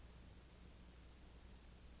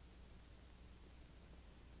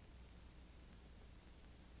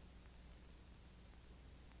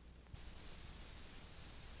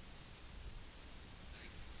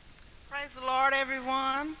the Lord,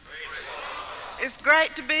 everyone. It's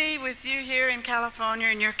great to be with you here in California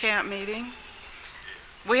in your camp meeting.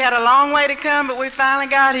 We had a long way to come, but we finally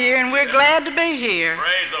got here, and we're glad to be here.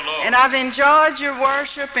 Praise the Lord. And I've enjoyed your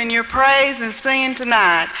worship and your praise and singing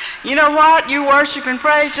tonight. You know what? You worship and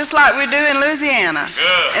praise just like we do in Louisiana.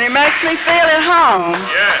 Good. And it makes me feel at home.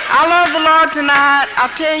 Yes. I love the Lord tonight. I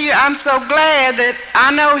tell you, I'm so glad that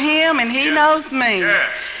I know Him and He knows me. Yes.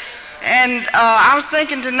 And I was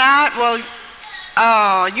thinking tonight, well,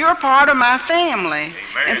 you're part of my family.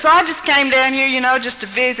 Amen. And so I just came down here, just to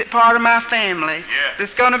visit part of my family. Yes.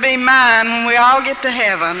 That's going to be mine when we all get to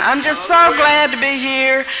heaven. I'm just so glad to be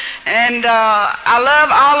here, and I love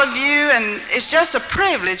all of you, and it's just a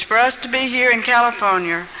privilege for us to be here in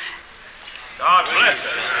California. God bless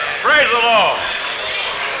us. Praise the Lord.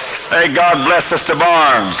 Say, God bless Sister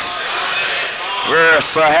Barnes. We're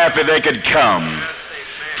so happy they could come.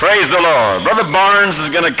 Praise the Lord. Brother Barnes is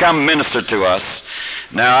going to come minister to us.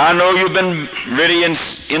 Now, I know you've been really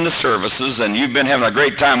in the services, and you've been having a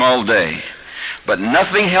great time all day. But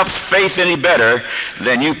nothing helps faith any better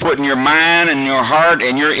than you putting your mind and your heart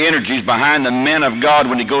and your energies behind the man of God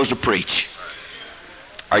when he goes to preach.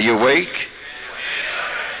 Are you awake?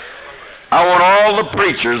 I want all the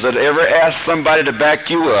preachers that ever ask somebody to back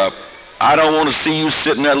you up. I don't want to see you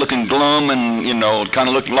sitting there looking glum and, kind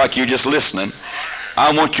of looking like you're just listening.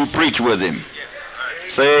 I want you to preach with him.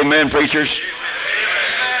 Say amen, preachers.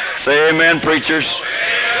 Say amen, preachers.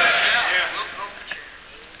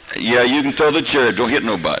 Yeah, you can throw the chair. Don't hit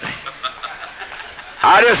nobody.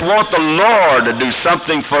 I just want the Lord to do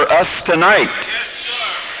something for us tonight.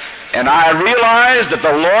 And I realize that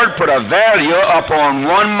the Lord put a value upon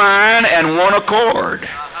one mind and one accord.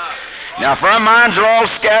 Now, if our minds are all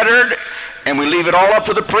scattered and we leave it all up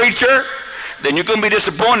to the preacher, then you're going to be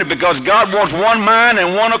disappointed, because God wants one mind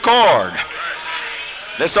and one accord.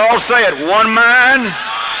 Let's all say it. One mind,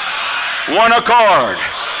 one accord.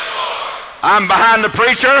 I'm behind the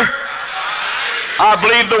preacher. I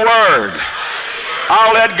believe the word.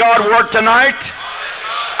 I'll let God work tonight.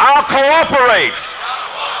 I'll cooperate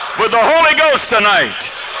with the Holy Ghost tonight.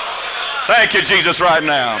 Thank you, Jesus, right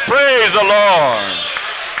now. Praise the Lord.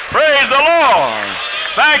 Praise the Lord.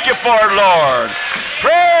 Thank you for it, Lord.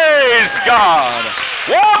 Praise God.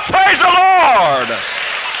 Well, praise the Lord.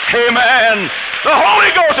 Amen. The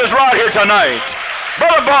Holy Ghost is right here tonight.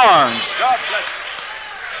 Brother Barnes. God bless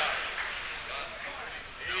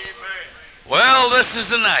you. Well, this is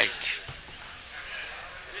the night.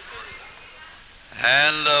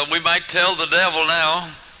 And we might tell the devil now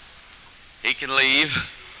he can leave.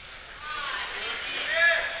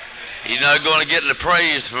 He's not going to get the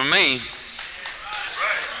praise from me.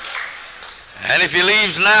 And if he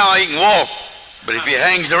leaves now, he can walk. But if he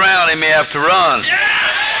hangs around, he may have to run.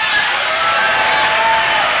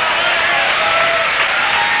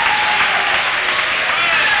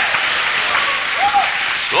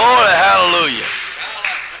 Glory, hallelujah.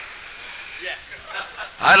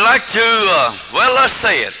 I'd like to, let's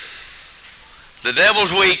say it. The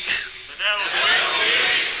devil's weak.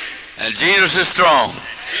 And Jesus is strong.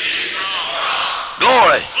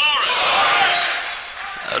 Glory.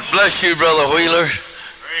 God bless you, Brother Wheeler.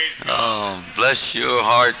 Oh, bless your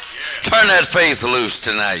heart. Turn that faith loose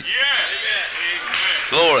tonight.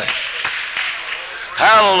 Glory.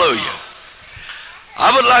 Hallelujah.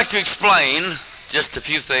 I would like to explain just a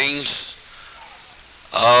few things.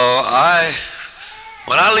 When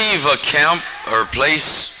I leave a camp or a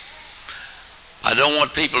place, I don't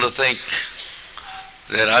want people to think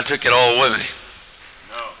that I took it all with me.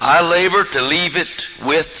 No. I labor to leave it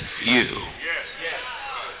with you.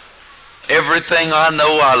 Everything I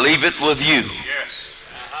know, I leave it with you.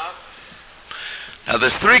 Now,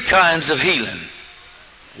 there's three kinds of healing.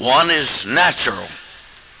 One is natural.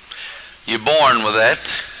 You're born with that.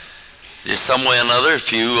 Just some way or another.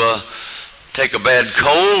 If you take a bad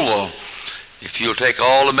cold, well, if you'll take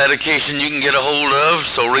all the medication you can get a hold of,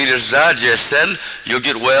 so Reader's Digest said, you'll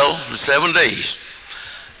get well in 7 days.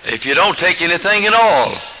 If you don't take anything at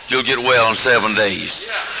all, you'll get well in 7 daes.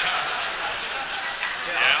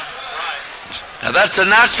 Now, that's a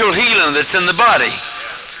natural healing that's in the body.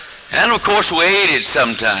 And, of course, we ate it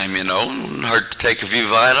sometime, It hurt to take a few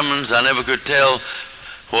vitamins. I never could tell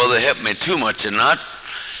whether they helped me too much or not.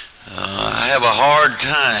 I have a hard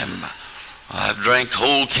time. I've drank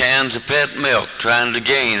whole cans of pet milk trying to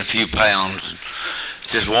gain a few pounds. It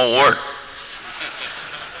just won't work.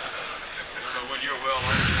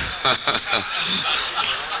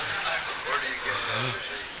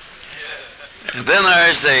 And then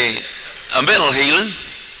there's a mental healing.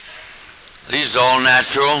 These are all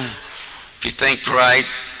natural. If you think right,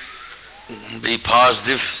 be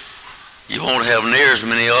positive, You won't have near as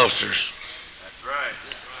many ulcers. That's right.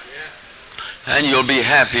 And you'll be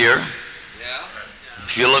happier.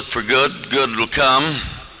 If you look for good, good will come.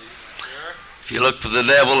 If you look for the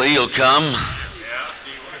devil, he'll come.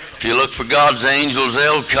 If you look for God's angels,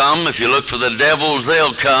 they'll come. If you look for the devils,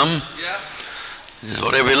 they'll come.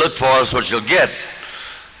 Whatever you look for is what you'll get.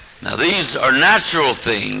 Now these are natural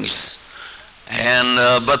things, and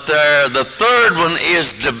but the third one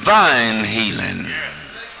is divine healing.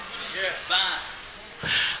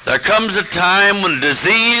 There comes a time when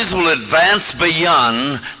disease will advance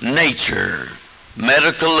beyond nature.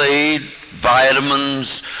 Medical aid,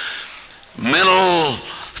 vitamins, mental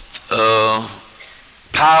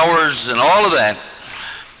powers, and all of that.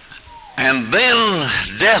 And then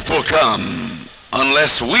death will come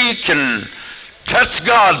unless we can touch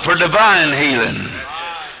God for divine healing.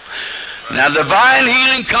 Now, divine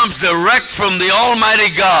healing comes direct from the Almighty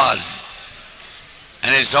God,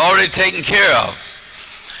 and it's already taken care of.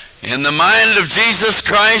 In the mind of Jesus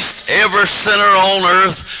Christ, every sinner on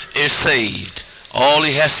earth is saved. All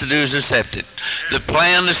he has to do is accept it. The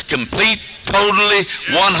plan is complete, totally,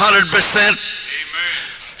 100%.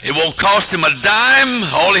 It won't cost him a dime.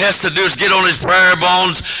 All he has to do is get on his prayer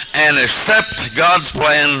bones and accept God's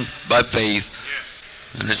plan by faith.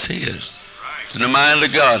 And it's his. It's in the mind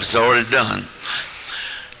of God. It's already done.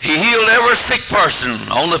 He healed every sick person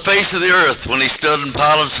on the face of the earth when he stood in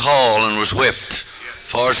Pilate's hall and was whipped.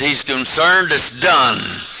 As far as he's concerned, it's done.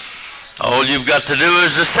 All you've got to do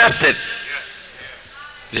is accept it.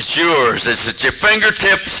 It's yours. It's at your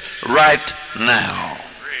fingertips right now.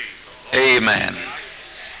 Amen.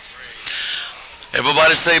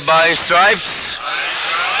 Everybody say, by his stripes,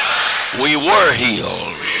 we were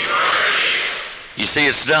healed. You see,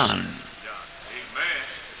 it's done.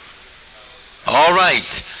 All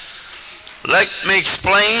right. Let me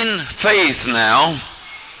explain faith now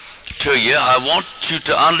to you. I want you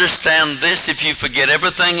to understand this if you forget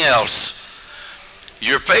everything else.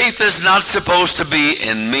 Your faith is not supposed to be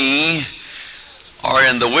in me or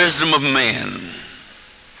in the wisdom of men,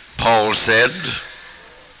 Paul said.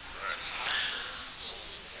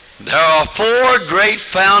 There are four great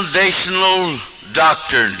foundational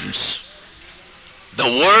doctrines: the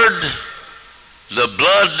Word, the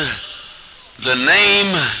blood, the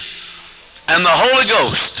name, and the Holy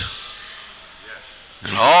Ghost.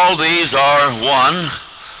 And all these are one.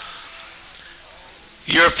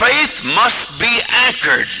 Your faith must be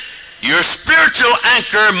anchored. Your spiritual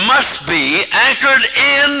anchor must be anchored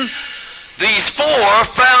in these four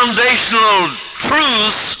foundational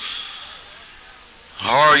truths,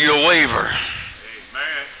 or you'll waver.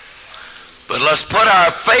 Amen. But let's put our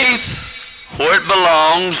faith where it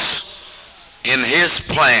belongs, in his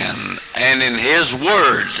plan and in his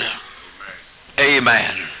word.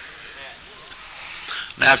 Amen.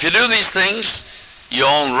 Now, if you do these things, you're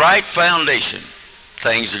on right foundation.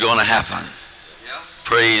 Things are going to happen.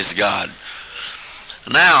 Praise God.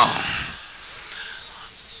 Now,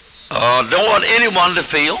 don't want anyone to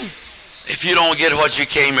feel, if you don't get what you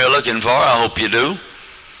came here looking for, I hope you do,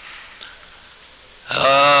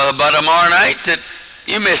 by tomorrow night that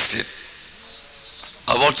you missed it.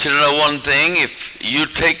 I want you to know one thing. If you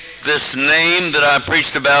take this name that I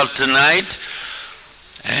preached about tonight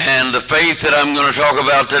and the faith that I'm going to talk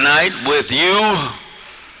about tonight with you,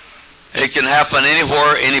 it can happen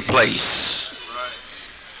anywhere, any place.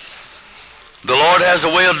 The Lord has a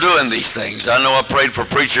way of doing these things. I know I prayed for a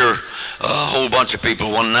preacher, a whole bunch of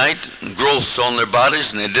people one night, and growths on their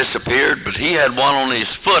bodies, and they disappeared, but he had one on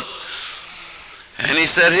his foot, and he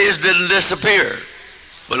said his didn't disappear.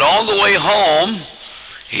 But on the way home,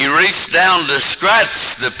 he reached down to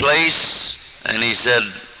scratch the place, and he said,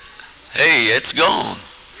 hey, it's gone.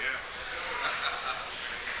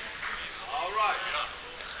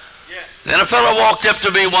 Then a fellow walked up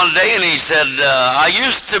to me one day and he said, I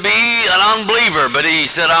used to be an unbeliever, but he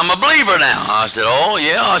said, I'm a believer now. I said, oh,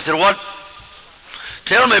 yeah? I said, what?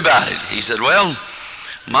 Tell me about it. He said, well,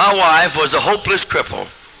 my wife was a hopeless cripple.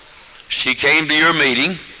 She came to your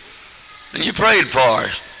meeting and you prayed for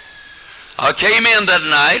her. I came in that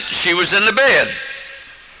night, she was in the bed,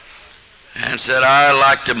 and said, I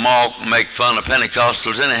like to make fun of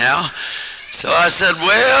Pentecostals anyhow. So I said,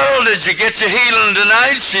 well, did you get your healing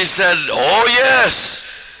tonight? She said, oh, yes.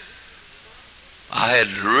 I had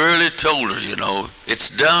really told her, you know, it's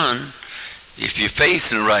done. If your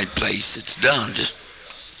faith's in the right place, it's done. Just,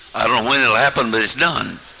 I don't know when it'll happen, but it's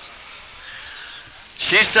done.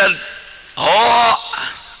 She said,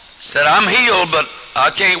 I'm healed, but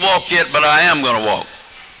I can't walk yet, but I am going to walk.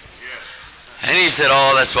 And he said,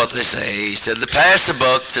 oh, that's what they say. He said, the pass the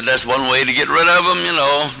buck. Said, that's one way to get rid of them, you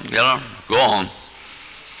know, go on.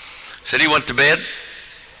 Said he went to bed.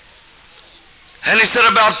 And he said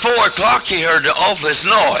about 4 o'clock he heard the awfulest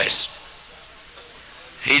noise.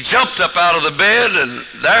 He jumped up out of the bed, and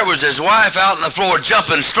there was his wife out on the floor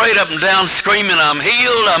jumping straight up and down, screaming, "I'm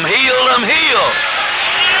healed, I'm healed, I'm healed."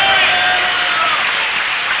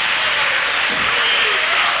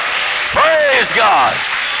 Praise God.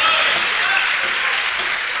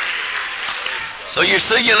 So you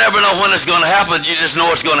see, you never know when it's going to happen. You just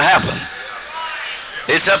know it's going to happen.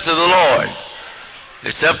 It's up to the Lord.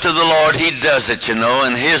 It's up to the Lord. He does it, you know,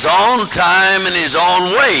 in His own time and His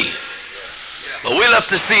own way. But we love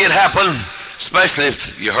to see it happen, especially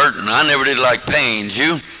if you're hurting. I never did like pains,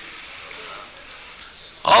 you.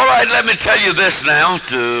 All right, let me tell you this now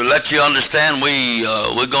to let you understand.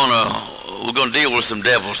 We're gonna deal with some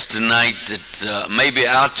devils tonight that may be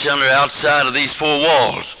outside of these four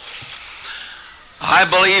walls. I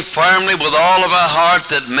believe firmly with all of our heart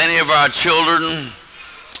that many of our children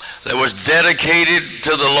that was dedicated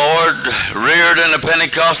to the Lord, reared in a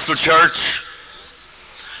Pentecostal church,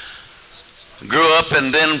 grew up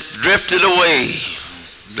and then drifted away.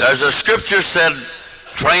 There's a scripture said,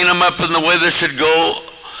 train them up in the way they should go,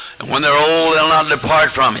 and when they're old, they'll not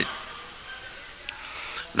depart from it.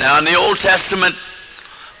 Now, in the Old Testament,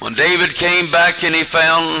 when David came back and he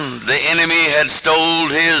found the enemy had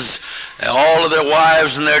stole all of their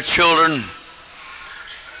wives and their children,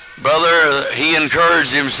 brother, he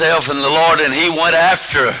encouraged himself in the Lord, and he went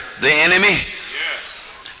after the enemy.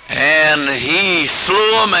 And he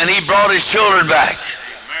slew them, and he brought his children back.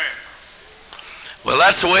 Amen. Well,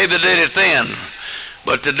 that's the way they did it then.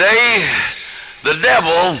 But today, the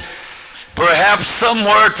devil, perhaps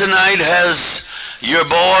somewhere tonight, has your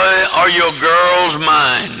boy or your girl's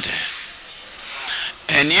mind.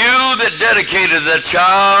 And you that dedicated that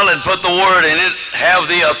child and put the word in it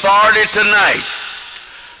have the authority tonight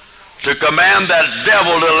to command that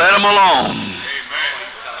devil to let him alone.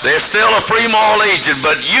 They're still a free moral agent,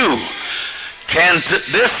 but you can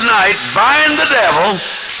this night bind the devil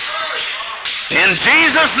in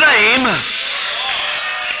Jesus' name.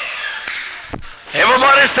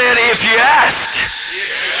 Everybody said, if you ask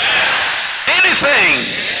anything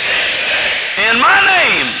in my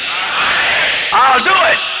name, I'll do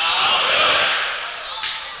it.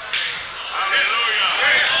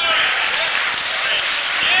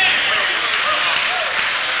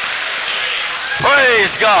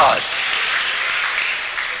 Praise God.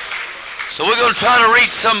 So we're going to try to reach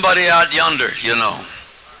somebody out yonder, you know,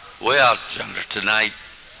 way out yonder tonight.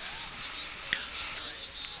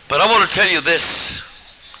 But I want to tell you this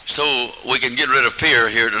so we can get rid of fear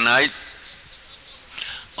here tonight.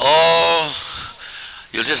 Oh,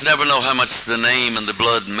 you'll just never know how much the name and the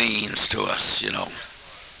blood means to us, you know.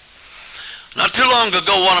 Not too long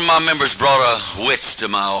ago, one of my members brought a witch to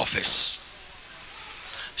my office.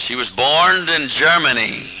 She was born in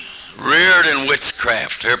Germany, reared in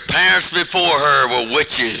witchcraft. Her parents before her were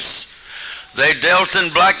witches. They dealt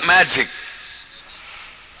in black magic.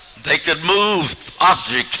 They could move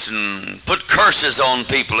objects and put curses on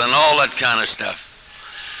people and all that kind of stuff.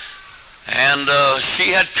 And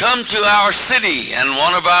she had come to our city, and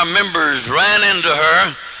one of our members ran into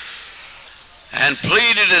her and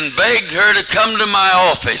pleaded and begged her to come to my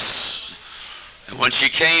office. And when she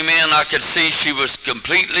came in, I could see she was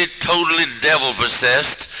completely, totally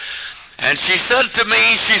devil-possessed. And she said to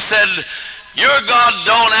me, she said, your God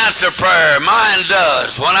don't answer prayer, mine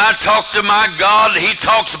does. When I talk to my God, He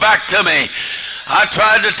talks back to me. I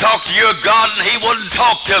tried to talk to your God, and He wouldn't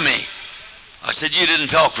talk to me. I said, you didn't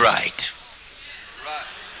talk right.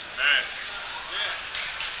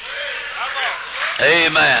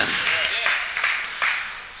 Amen.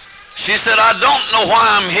 She said, I don't know why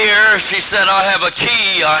I'm here. She said, I have a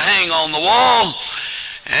key I hang on the wall.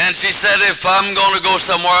 And she said, if I'm going to go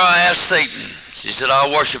somewhere, I ask Satan. She said,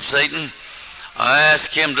 I worship Satan. I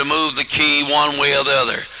ask him to move the key one way or the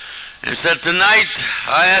other. And said, tonight,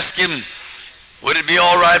 I asked him, would it be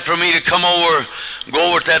all right for me to come over, go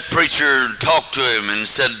over to that preacher and talk to him? And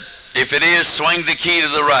said, if it is, swing the key to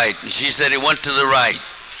the right. And she said, he went to the right.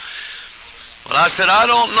 Well, I said, I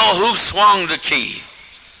don't know who swung the key.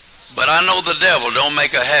 But I know the devil don't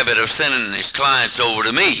make a habit of sending his clients over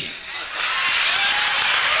to me.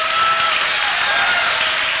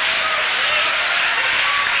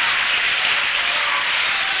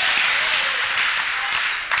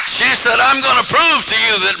 She said, I'm going to prove to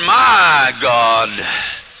you that my God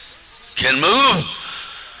can move.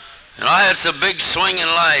 And I had some big swinging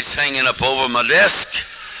lights hanging up over my desk.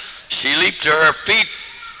 She leaped to her feet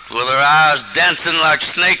with her eyes dancing like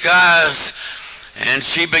snake eyes. And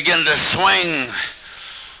she began to swing.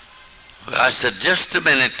 I said, just a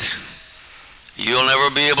minute. you'll never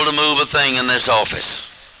be able to move a thing in this office.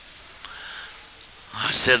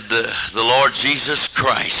 I said, the Lord Jesus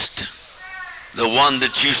Christ, the one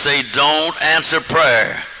that you say don't answer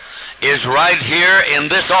prayer, is right here in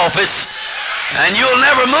this office, and you'll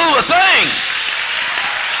never move a thing.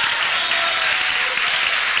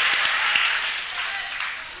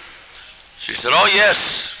 She said, oh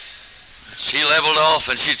yes. She leveled off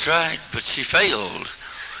and she tried, but she failed.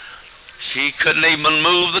 She couldn't even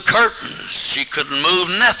move the curtains. She couldn't move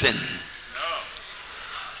nothing.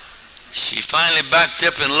 She finally backed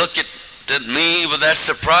up and looked at me with that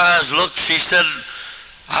surprised look. She said,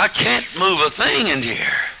 I can't move a thing in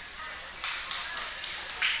here.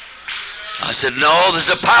 I said, no, there's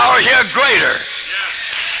a power here greater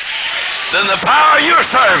than the power you're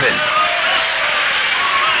serving.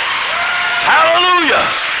 Hallelujah.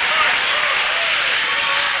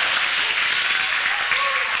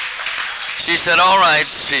 She said, all right.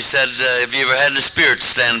 She said, have you ever had the Spirit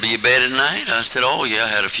stand by your bed at night? I said, oh yeah, I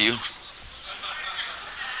had a few.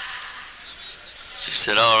 She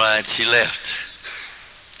said, all right. She left.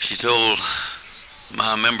 She told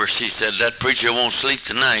my member, she said, that preacher won't sleep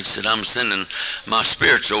tonight. Said, I'm sending my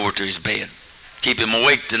spirits over to his bed. Keep him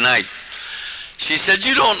awake tonight. She said,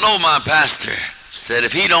 you don't know my pastor. Said,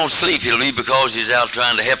 if he don't sleep, he'll be because he's out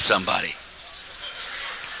trying to help somebody.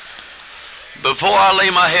 Before I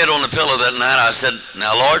lay my head on the pillow that night, I said,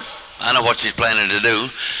 now, Lord, I know what she's planning to do.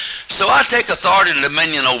 So I take authority and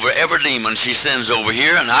dominion over every demon she sends over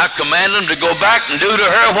here, and I command them to go back and do to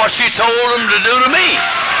her what she told them to do to me.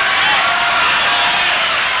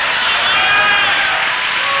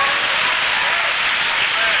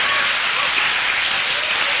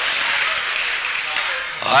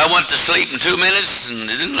 I went to sleep in 2 minutes, and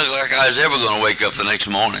it didn't look like I was ever going to wake up the next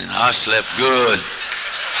morning. I slept good.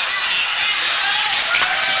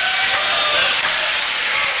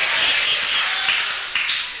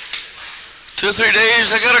 Two or 3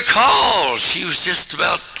 days, I got a call. She was just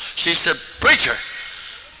about, she said, preacher.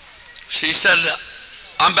 She said,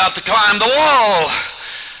 I'm about to climb the wall.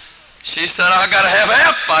 She said, I got to have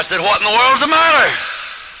help. I said, what in the world's the matter?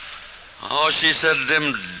 Oh, she said,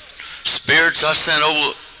 them spirits I sent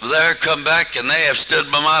over there come back, and they have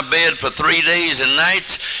stood by my bed for 3 days and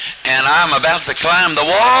nights, and I'm about to climb the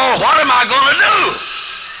wall. What am I going to do?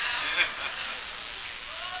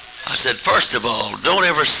 I said, first of all, don't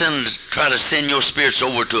ever try to send your spirits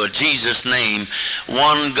over to a Jesus name,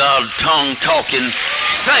 one God tongue talking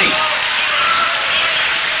saint.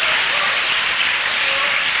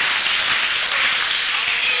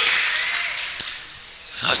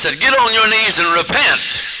 I said, get on your knees and repent.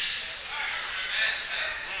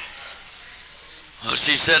 Well,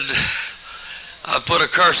 she said, I put a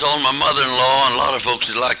curse on my mother-in-law, and a lot of folks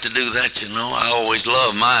would like to do that, you know. I always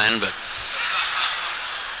love mine, but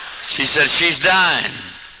she said, she's dying.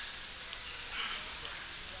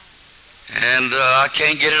 And I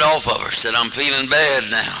can't get it off of her. Said, I'm feeling bad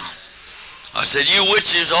now. I said, you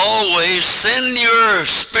witches always send your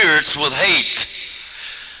spirits with hate.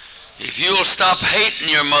 If you'll stop hating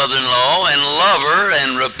your mother-in-law and love her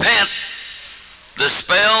and repent, the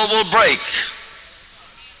spell will break.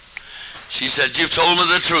 She said, you've told me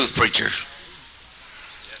the truth, preacher.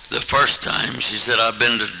 The first time, she said, I've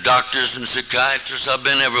been to doctors and psychiatrists, I've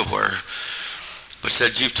been everywhere. But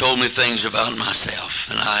said, you've told me things about myself.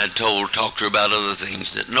 And I had talked to her about other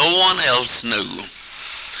things that no one else knew.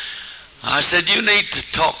 I said, you need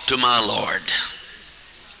to talk to my Lord.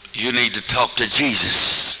 You need to talk to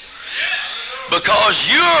Jesus. Because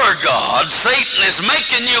your God, Satan, is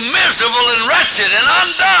making you miserable and wretched and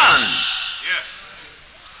undone.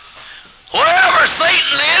 Wherever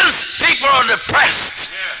Satan is, people are depressed.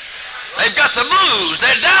 They've got the blues.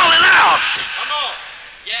 They're down and out.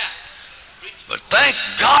 But thank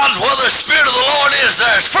God where the Spirit of the Lord is,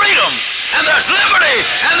 there's freedom, and there's liberty,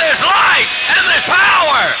 and there's light, and there's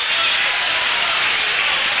power.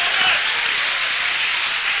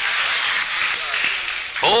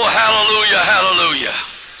 Oh, hallelujah, hallelujah.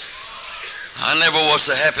 I never was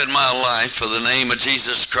so happy in my life for the name of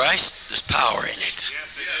Jesus Christ. There's power in it.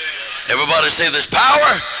 Everybody say there's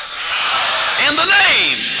power in the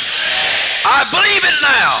name. I believe it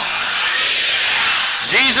now.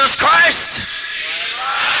 Jesus Christ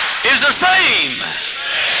is the same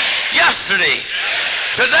yesterday,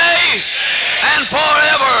 today, and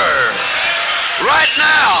forever. Right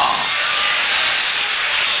now.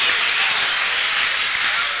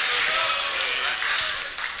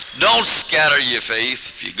 Don't scatter your faith.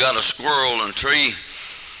 If you got a squirrel in a tree,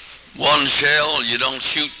 one shell, you don't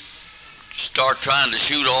start trying to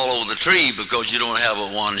shoot all over the tree because you don't have a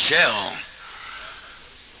one shell.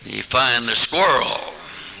 You find the squirrel,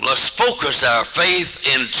 let's focus our faith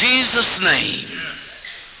in Jesus' name,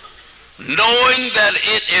 knowing that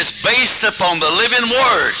it is based upon the living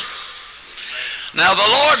Word. Now, the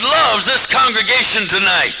Lord loves this congregation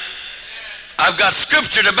tonight. I've got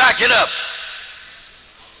scripture to back it up.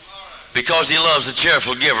 Because he loves a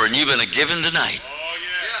cheerful giver, and you've been a giving tonight.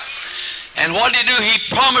 And what did he do? He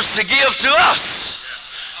promised to give to us.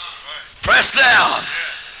 Press down.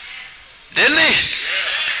 Didn't he?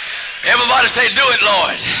 Everybody say, do it,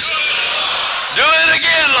 Lord. Do it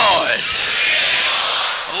again, Lord.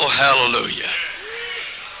 Oh, hallelujah.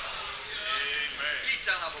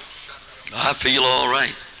 I feel all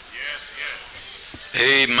right.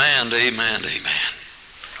 Amen, amen, amen.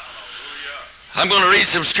 I'm going to read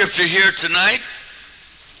some scripture here tonight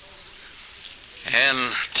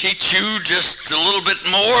and teach you just a little bit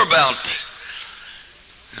more about.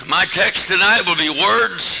 My text tonight will be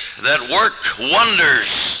words that work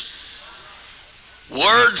wonders.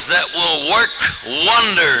 Words that will work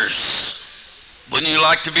wonders. Wouldn't you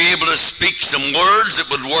like to be able to speak some words that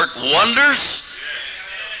would work wonders?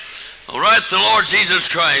 All right, the Lord Jesus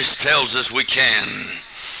Christ tells us we can.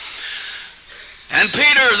 And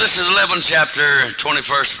Peter, this is 11th chapter,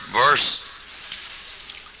 21st verse.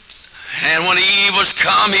 And when he was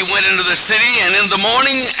come, he went into the city, and in the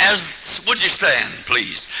morning, would you stand,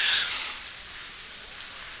 please?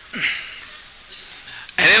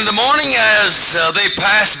 And in the morning, as they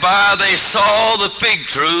passed by, they saw the fig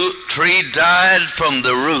tree died from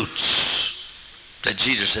the roots that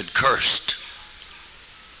Jesus had cursed.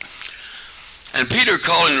 And Peter,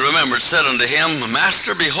 calling to remembrance, said unto him,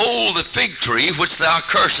 Master, behold, the fig tree which thou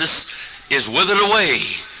cursest is withered away.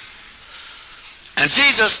 And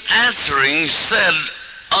Jesus answering said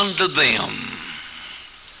unto them,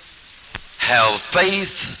 Have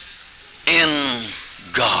faith in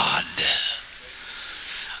God.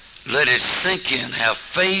 Let it sink in. Have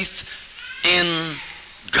faith in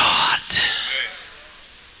God.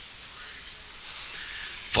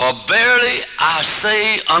 For verily I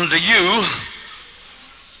say unto you,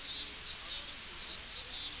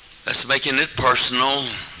 that's making it personal,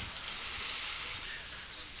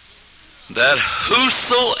 that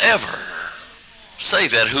whosoever, say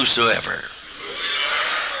that whosoever,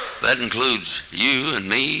 that includes you and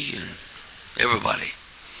me and everybody,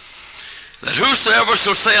 that whosoever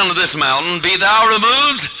shall say unto this mountain, Be thou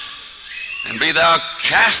removed, and be thou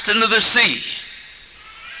cast into the sea,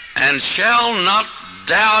 and shall not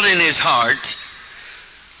doubt in his heart,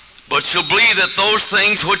 but shall believe that those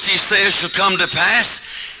things which he says shall come to pass,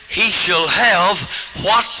 he shall have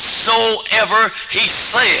whatsoever he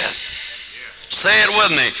saith. Say it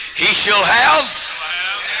with me. He shall have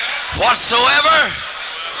whatsoever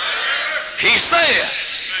he saith.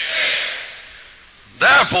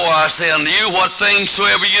 Therefore I say unto you, what things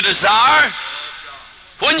soever you desire,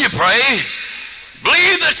 when you pray,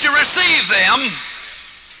 believe that you receive them,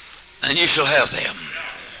 and you shall have them.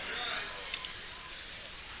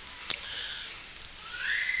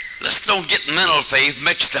 Let's don't get mental faith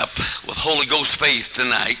mixed up with Holy Ghost faith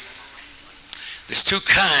tonight. There's two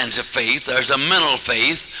kinds of faith. There's a mental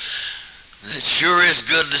faith. It sure is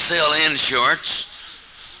good to sell insurance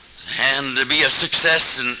and to be a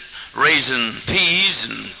success in raising peas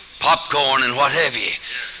and popcorn and what have you.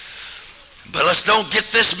 But let's don't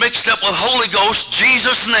get this mixed up with Holy Ghost,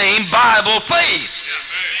 Jesus' name, Bible faith.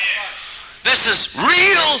 This is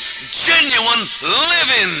real, genuine,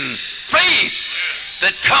 living faith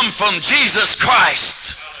that come from Jesus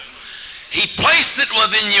Christ. He placed it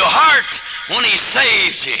within your heart when he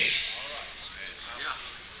saved you.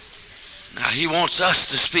 Now he wants us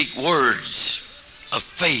to speak words of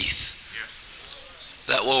faith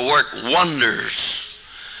that will work wonders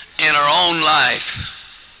in our own life,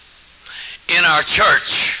 in our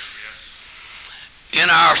church, in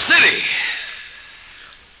our city,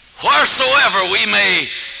 wheresoever we may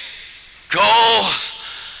go.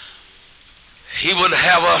 He would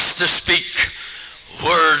have us to speak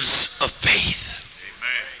words of faith.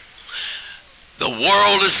 Amen. The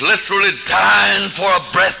world is literally dying for a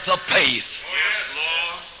breath of faith. Yes,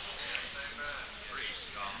 Lord.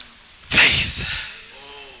 Faith.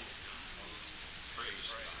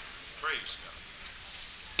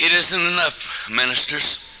 It isn't enough,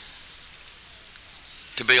 ministers,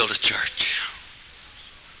 to build a church.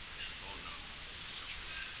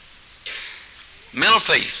 Mental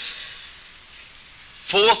faith.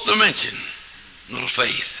 Fourth dimension, mental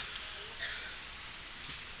faith.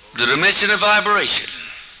 The dimension of vibration.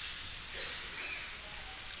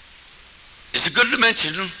 It's a good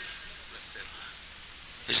dimension,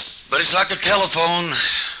 but it's like a telephone.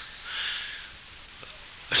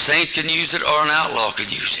 A saint can use it or an outlaw can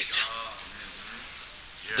use it.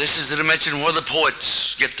 This is the dimension where the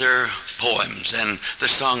poets get their poems and the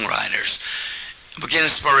songwriters get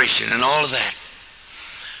inspiration and all of that.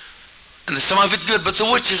 And some of it good, but the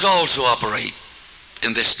witches also operate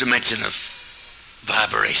in this dimension of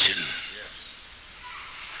vibration.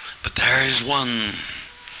 But there is one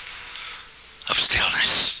of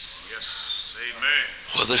stillness. Yes. Amen.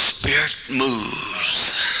 Where the Spirit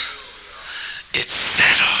moves. It's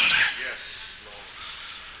settled.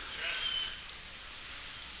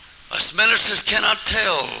 Us ministers cannot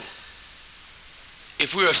tell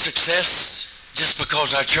if we're a success just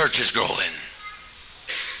because our church is growing.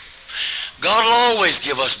 God will always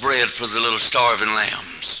give us bread for the little starving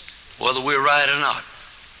lambs, whether we're right or not.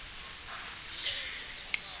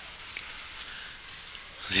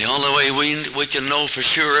 The only way we can know for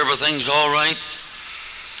sure everything's all right,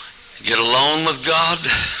 get alone with God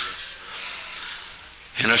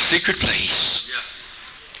in a secret place.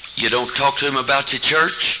 You don't talk to him about your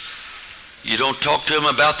church. You don't talk to him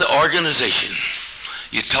about the organization.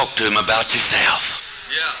 You talk to him about yourself.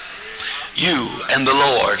 You and the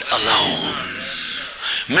Lord alone.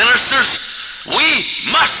 Ministers, we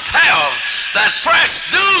must have that fresh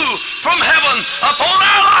dew from heaven upon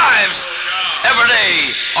our lives every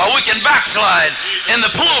day, or we can backslide in the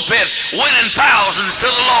pulpit winning thousands to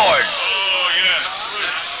the Lord. Oh, yes.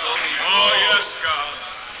 Oh, yes, God.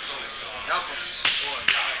 Help us.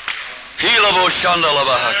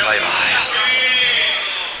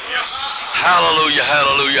 Hallelujah,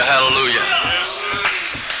 hallelujah, hallelujah.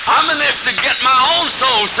 I'm in this to get my own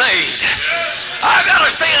soul saved. I got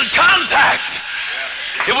to stay in contact.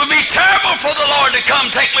 It would be terrible for the Lord to come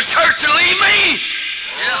take my church and leave me.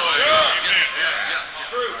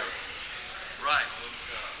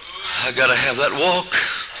 I got to have that walk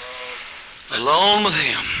alone with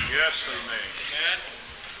him. Yes, amen.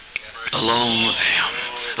 Alone with him.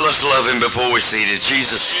 Let's love him before we're seated.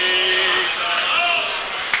 Jesus.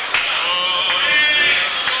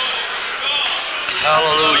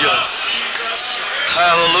 Hallelujah.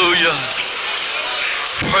 Hallelujah.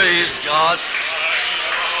 Praise God.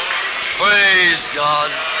 Praise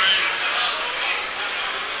God.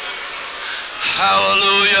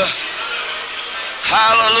 Hallelujah.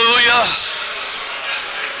 Hallelujah.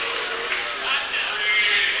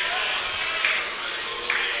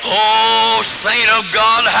 Oh, saint of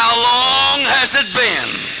God, how long has it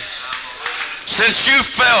been since you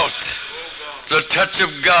felt the touch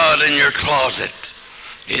of God in your closet?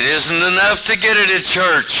 It isn't enough to get it at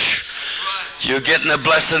church. You're getting a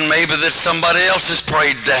blessing maybe that somebody else has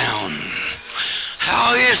prayed down.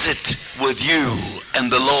 How is it with you and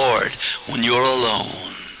the Lord when you're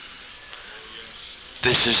alone?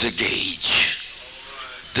 This is a gauge.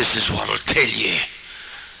 This is what will tell you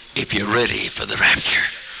if you're ready for the rapture.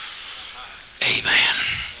 Amen.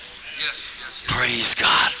 Praise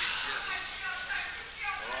God.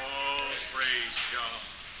 Oh, praise God.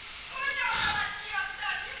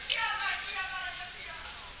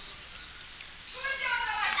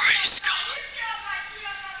 Praise God.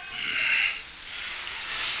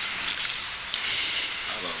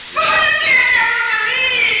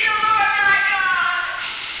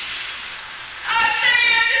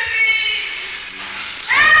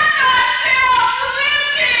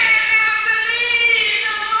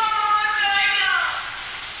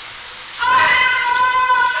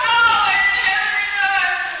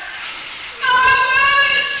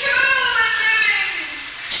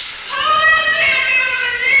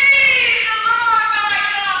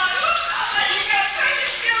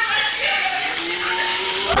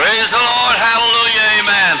 Praise the Lord. Hallelujah.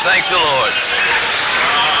 Amen. Thank the Lord.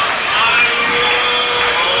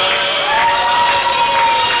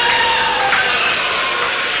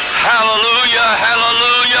 Hallelujah.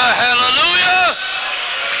 Hallelujah. Hallelujah.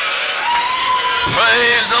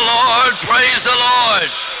 Praise the Lord. Praise the Lord.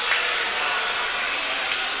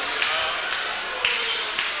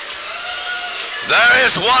 There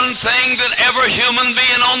is one thing that every human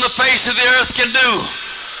being on the face of the earth can do.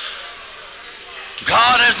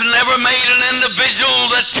 God has never made an individual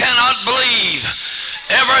that cannot believe.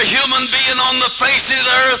 Every human being on the face of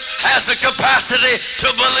the earth has the capacity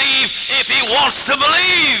to believe if he wants to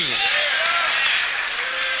believe.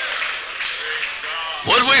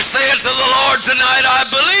 Would we say it to the Lord tonight? I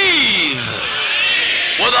believe.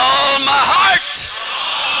 With all my heart,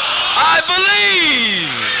 I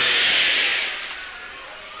believe.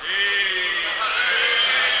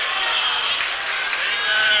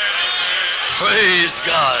 Praise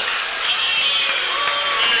God.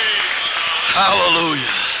 Hallelujah.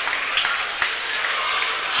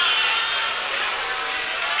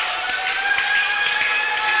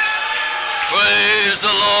 Praise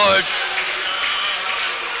the Lord.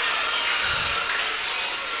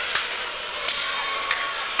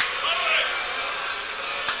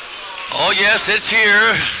 Oh, yes, it's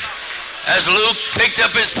here. As Luke picked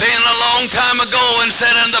up his pen a long time ago and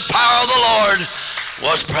said, and the power of the Lord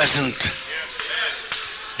was present.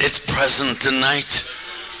 It's present tonight.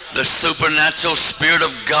 The supernatural Spirit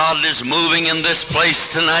of God is moving in this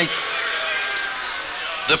place tonight.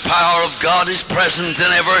 The power of God is present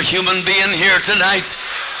in every human being here tonight.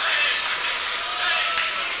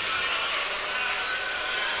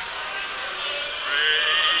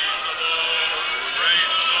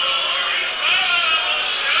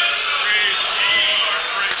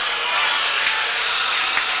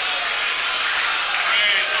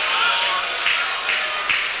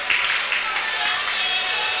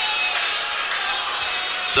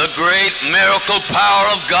 The great miracle power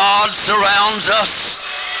of God surrounds us,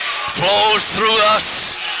 flows through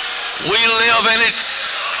us. We live in it.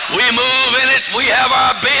 We move in it. We have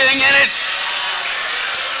our being in it.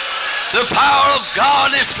 The power of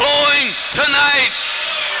God is flowing tonight.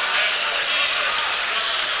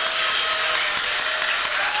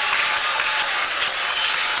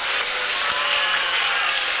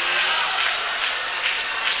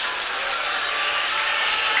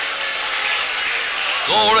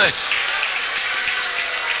 Glory.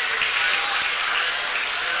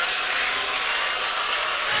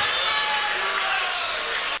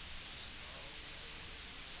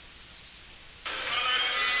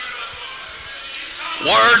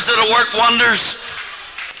 Words that'll work wonders.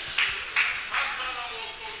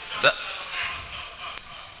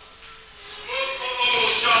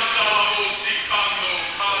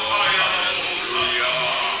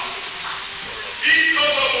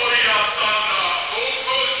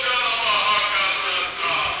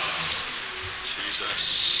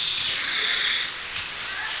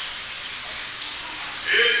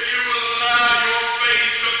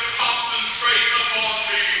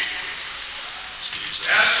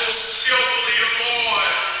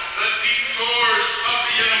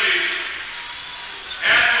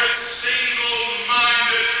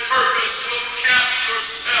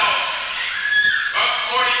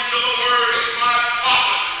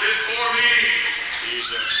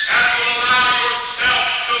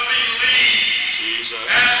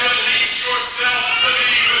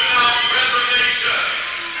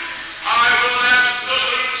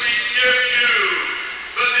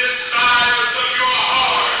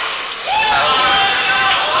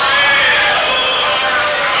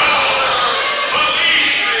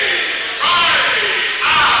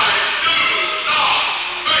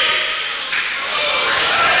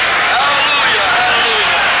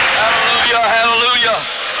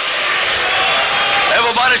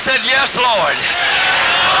 Said, yes, Lord.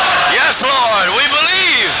 Yes, Lord. We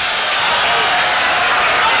believe.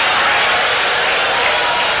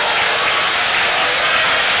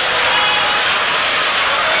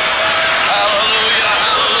 Hallelujah.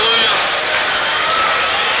 Hallelujah.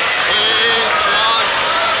 Praise God.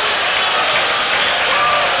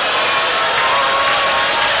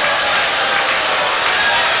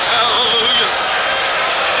 Hallelujah.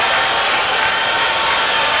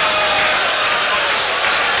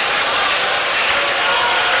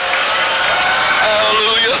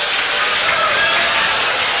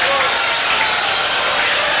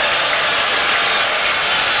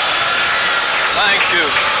 Thank you.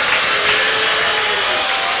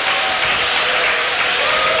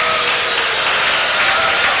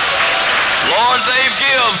 Lord, they've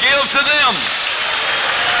give to them.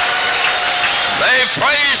 They've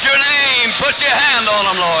praised your name. Put your hand on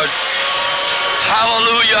them, Lord.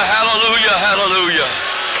 Hallelujah, hallelujah, hallelujah.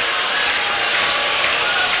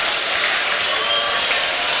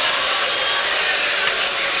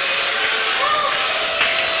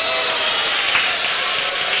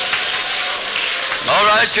 All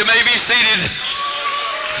right, you may be seated.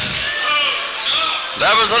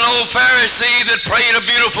 There was an old Pharisee that prayed a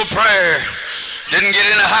beautiful prayer. Didn't get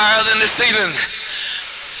any higher than the ceiling.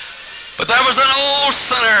 But there was an old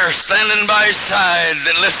sinner standing by his side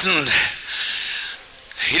that listened.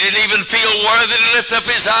 He didn't even feel worthy to lift up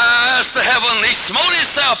his eyes to heaven. He smote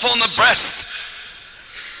himself on the breast.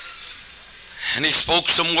 And he spoke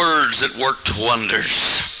some words that worked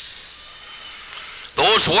wonders.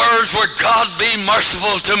 Those words were, God be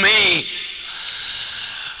merciful to me.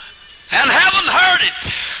 And haven't heard it.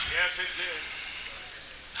 Yes, it did.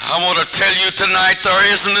 I want to tell you tonight, there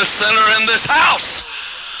isn't a sinner in this house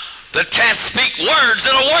that can't speak words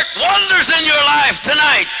that'll work wonders in your life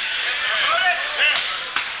tonight.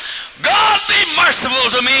 God be merciful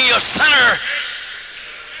to me, a sinner.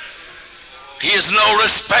 He is no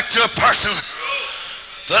respecter of person.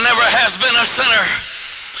 There never has been a sinner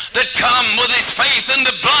that come with his faith in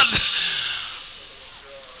the blood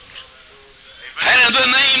and in and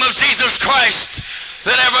the name of Jesus Christ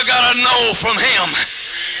that ever got a no from him.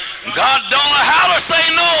 God don't know how to say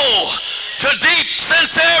no to deep,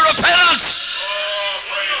 sincere repentance.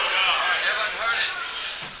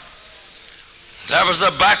 There was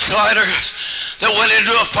a backslider that went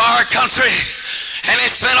into a far country, and he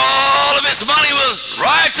spent all of his money with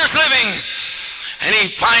righteous living. And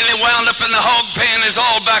he finally wound up in the hog pen, as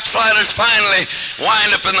all backsliders finally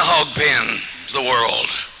wind up in the hog pen of the world.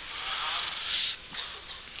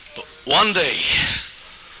 But one day,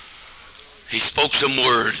 he spoke some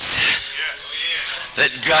words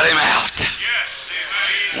that got him out.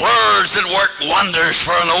 Words that worked wonders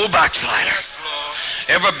for an old backslider.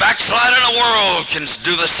 Every backslider in the world can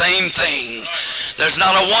do the same thing. There's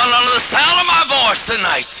not a one under the sound of my voice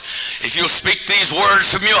tonight. If you'll speak these words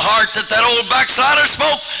from your heart that old backslider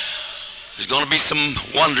spoke, there's going to be some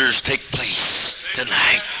wonders take place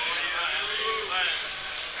tonight.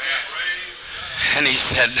 And he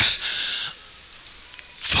said,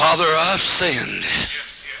 Father, I've sinned.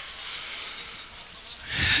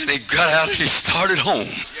 And he got out and he started home.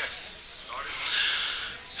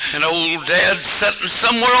 And old Dad sitting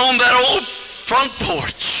somewhere on that old front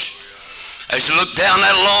porch as you look down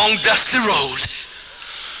that long dusty road.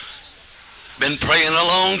 Been praying a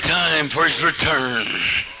long time for his return.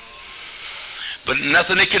 But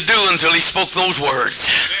nothing he could do until he spoke those words.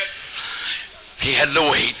 He had to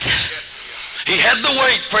wait. He had to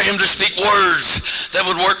wait for him to speak words that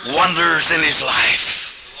would work wonders in his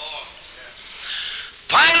life.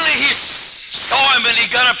 Finally he saw him and he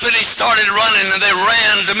got up and he started running, and they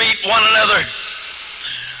ran to meet one another.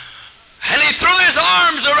 And he threw his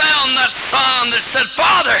arms around that son that said,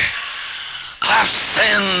 Father, I've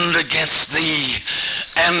sinned against thee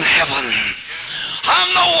and heaven.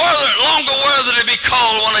 I'm no longer worthy to be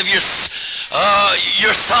called one of your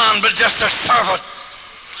son, but just a servant.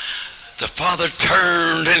 The father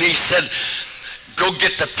turned and he said, go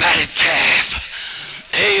get the fatted calf.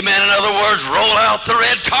 Amen. In other words, roll out the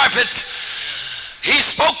red carpet. He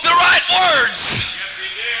spoke the right words.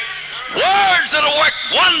 Words that'll work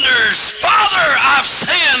wonders. Father, I've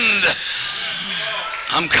sinned.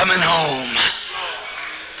 I'm coming home.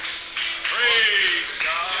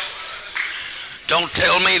 Don't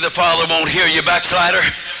tell me the Father won't hear you, backslider.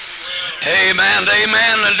 Amen,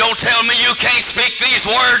 amen. And don't tell me you can't speak these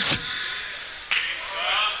words.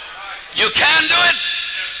 You can do it,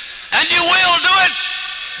 and you will do it,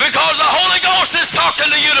 because the Holy Ghost is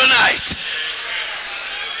talking to you tonight.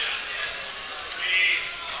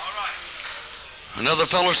 Another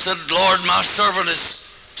fellow said, Lord, my servant is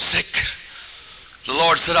sick. The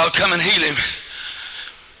Lord said, I'll come and heal him.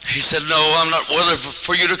 He said, no, I'm not worthy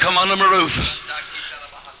for you to come under my roof.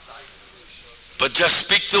 But just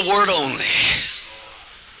speak the word only,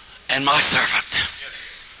 and my servant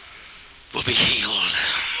will be healed.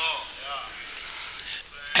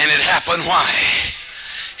 And it happened why?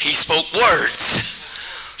 He spoke words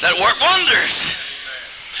that work wonders.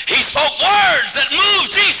 He spoke words that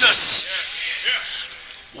moved Jesus.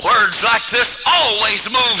 Words like this always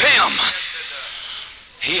move him.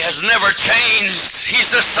 He has never changed. He's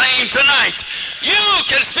the same tonight. You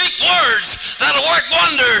can speak words that'll work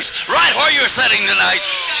wonders right where you're sitting tonight.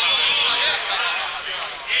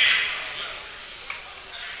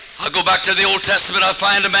 I'll go back to the Old Testament. I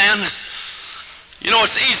find a man. You know,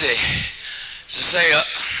 it's easy to say,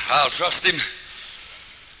 I'll trust him.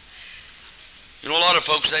 You know, a lot of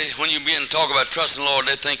folks, when you begin to talk about trusting the Lord,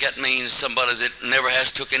 they think that means somebody that never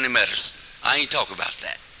has took any medicine. I ain't talking about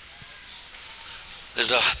that.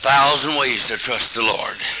 There's 1,000 ways to trust the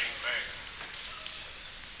Lord.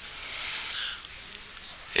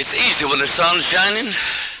 It's easy when the sun's shining.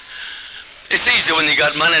 It's easy when you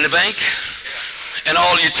got money in the bank and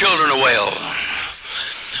all your children are well.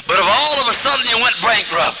 But if all of a sudden you went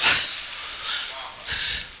bankrupt,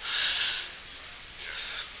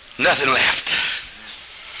 nothing left.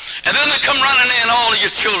 And then they come running in, all of your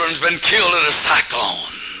children's been killed in a cyclone.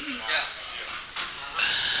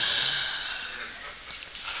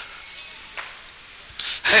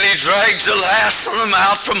 And he drags the last of them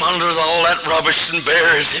out from under all that rubbish and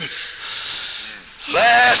buries him.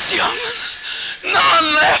 Last young,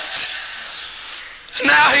 none left.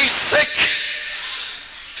 Now he's sick.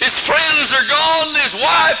 His friends are gone. His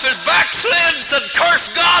wife is backslid, said, curse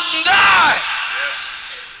God and die. Yes.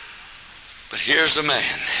 But here's a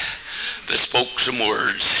man that spoke some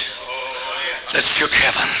words that shook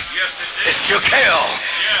heaven. Yes, it shook hell.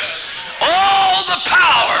 Yes. All the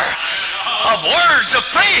power of words of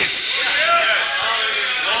faith. Yes.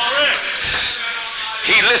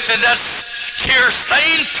 He lifted that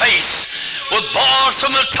tear-stained face with balls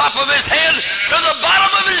from the top of his head to the bottom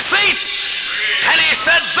of his feet. And he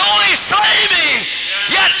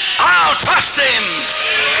touched him.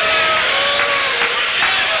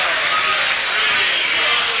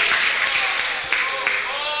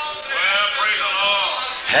 Well, praise the Lord.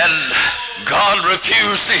 Had God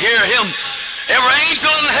refused to hear him, every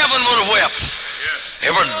angel in heaven would have wept. Yes.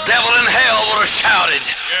 Every devil in hell would have shouted.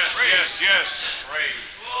 Yes, yes, yes. Praise.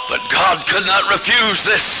 But God could not refuse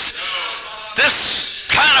this. This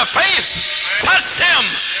kind of faith touched him.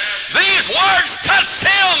 These words touched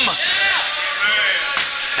him.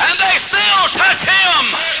 And they still touch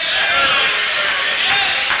him.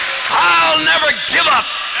 I'll never give up.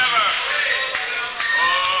 Never.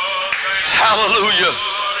 Oh, thank Hallelujah. Lord.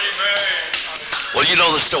 Amen. Well, you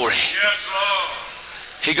know the story. Yes, Lord.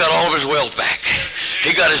 He got all of his wealth back.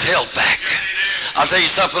 He got his health back. I'll tell you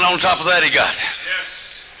something on top of that he got.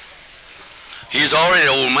 Yes. He's already an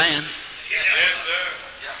old man. Yes,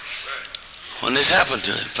 sir. When this happened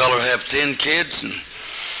to him, feller have 10 kids and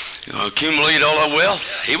accumulate all that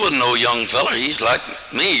wealth. He wasn't no young feller. He's like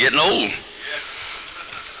me, getting old.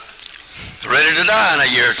 Ready to die in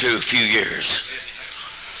a year or two, a few years.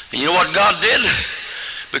 And you know what God did?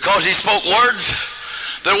 Because he spoke words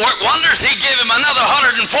that worked wonders, he gave him another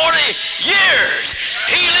 140 years.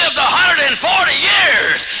 He lived 140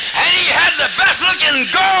 years, and he had the best looking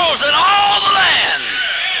girls in all the land.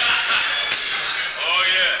 Oh,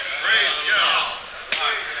 yeah. Praise God.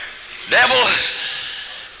 Devil,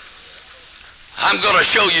 I'm going to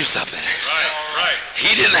show you something. Right, right.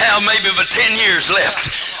 He didn't have maybe but 10 years left,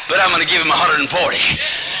 but I'm going to give him 140.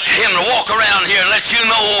 Him to walk around here and let you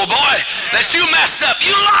know, old boy, that you messed up.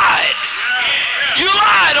 You lied. You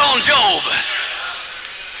lied on Job.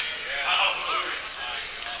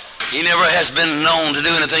 He never has been known to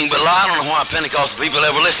do anything but lie. I don't know why Pentecostal people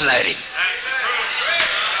ever listen at him.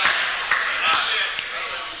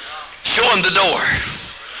 Show him the door.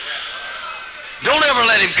 Don't ever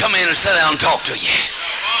let him come in and sit down and talk to you.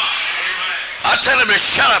 I tell him to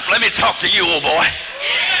shut up. Let me talk to you, old boy.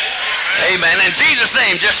 Amen. In Jesus'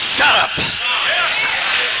 name, just shut up.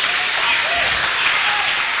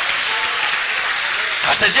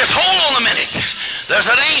 I said, just hold on a minute. There's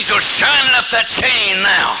an angel shining up that chain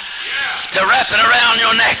now to wrap it around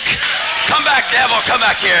your neck. Come back, devil. Come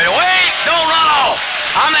back here. Wait. Don't run off.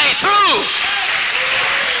 I ain't through.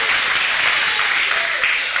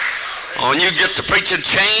 When you get to preaching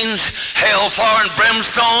chains, hellfire, and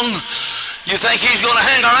brimstone, you think he's going to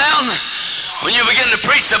hang around? When you begin to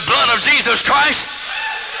preach the blood of Jesus Christ,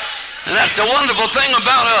 and that's the wonderful thing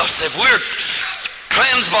about us. If we're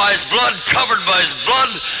cleansed by his blood, covered by his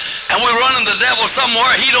blood, and we're running the devil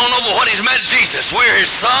somewhere, he don't know what he's met Jesus. We're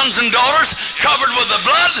his sons and daughters, covered with the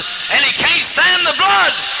blood, and he can't stand the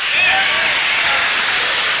blood.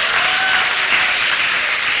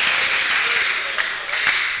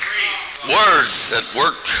 Words that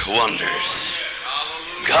work wonders.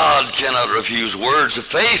 God cannot refuse words of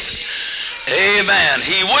faith. Amen.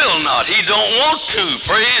 He will not. He don't want to.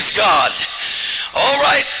 Praise God. All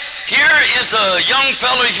right. Here is a young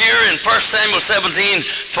fellow here in 1 Samuel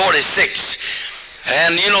 17:46.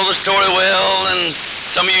 And you know the story well, and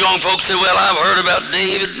some of you young folks say, well, I've heard about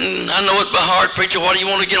David, and I know it by heart. Preacher, what do you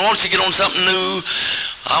want to get? Why don't you get on something new?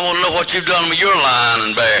 I want to know what you've done with your lion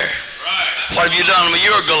and bear. What have you done with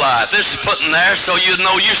your Goliath? This is put in there so you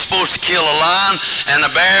know you're supposed to kill a lion and a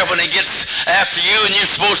bear when he gets after you, and you're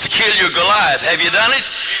supposed to kill your Goliath. Have you done it?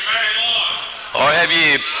 Or have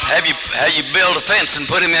you built a fence and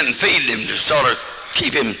put him in and feed him to sort of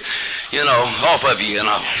keep him, off of you,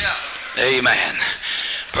 Amen.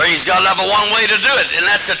 Praise God. Number one way to do it, and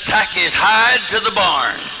that's to tack his hide to the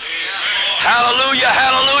barn. Hallelujah,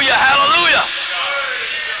 hallelujah, hallelujah.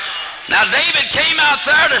 Now David came out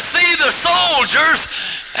there to see the soldiers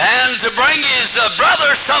and to bring his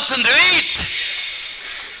brother something to eat.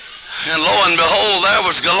 And lo and behold, there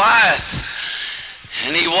was Goliath.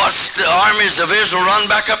 And he watched the armies of Israel run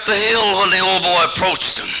back up the hill when the old boy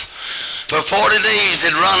approached them. For 40 days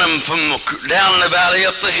they'd run him from down in the valley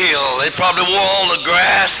up the hill. They probably wore all the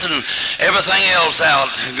grass and everything else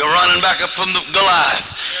out, running back up from the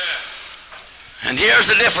Goliath. And here's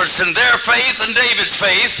the difference in their faith and David's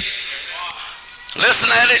faith. Listen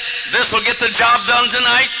at it. This will get the job done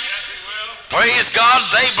tonight. Praise God.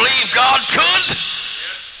 They believe God could.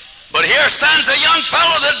 But here stands a young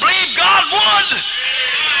fellow that believed God would.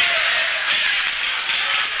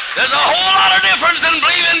 There's a whole lot of difference in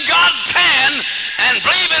believing God can and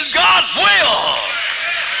believing God will.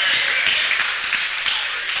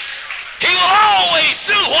 He will always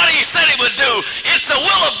do what he said he would do. It's the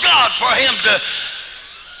will of God for him to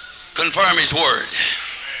confirm his word.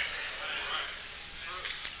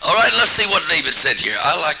 All right, let's see what David said here.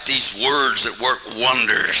 I like these words that work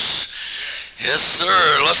wonders. Yes,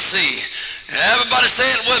 sir. Let's see. Everybody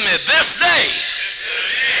say it with me. This day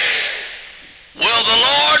will the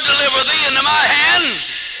Lord deliver thee into my hand.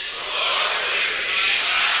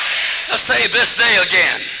 Let's say this day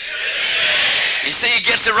again. You see, he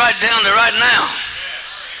gets it right down to right now.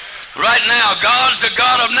 Right now. God's a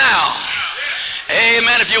God of now.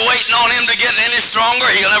 Amen. If you're waiting on him to get any stronger,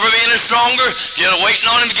 he'll never be any stronger. If you're waiting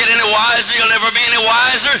on him to get any wiser, he'll never be any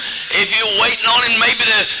wiser. If you're waiting on him maybe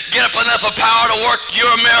to get up enough of power to work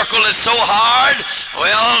your miracle that's so hard,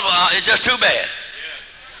 well, it's just too bad.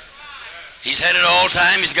 He's had it all the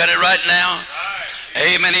time. He's got it right now.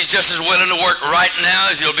 Amen. He's just as willing to work right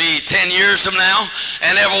now as he'll be 10 years from now.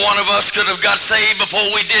 And every one of us could have got saved before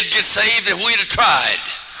we did get saved if we'd have tried.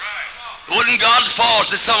 It wasn't God's fault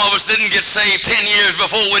that some of us didn't get saved 10 years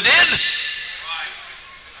before we did.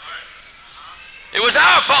 It was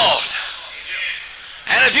our fault.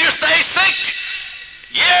 And if you stay sick,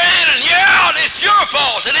 year in and year out, it's your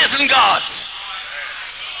fault. It isn't God's.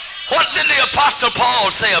 What did the Apostle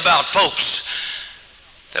Paul say about folks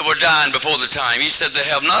that were dying before the time? He said they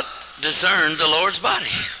have not discerned the Lord's body.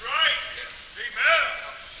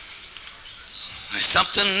 There's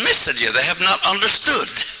something missing here. They have not understood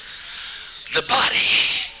the body.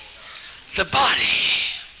 The body.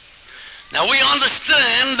 Now we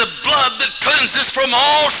understand the blood that cleanses from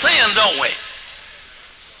all sin, don't we?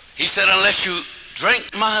 He said, unless you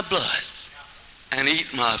drink my blood and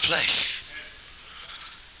eat my flesh,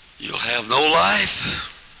 you'll have no life.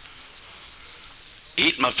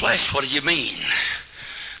 Eat my flesh, what do you mean?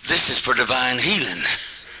 This is for divine healing.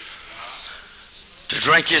 To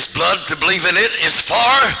drink his blood, to believe in it, is for...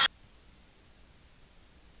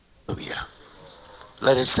 Hallelujah.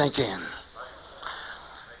 Let it sink in.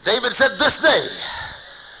 David said, this day,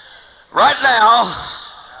 right now,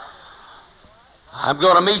 I'm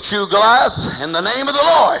going to meet you, Goliath, in the name of the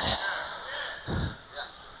Lord.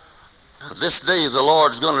 This day, the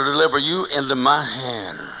Lord's going to deliver you into my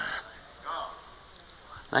hand.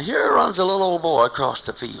 Now, here runs a little old boy across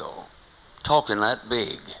the field, talking that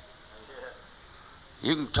big.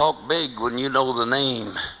 You can talk big when you know the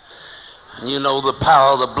name and you know the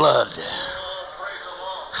power of the blood.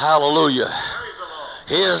 Hallelujah.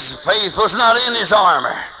 His faith was not in his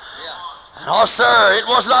armor. No, sir, it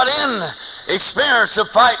was not in experience of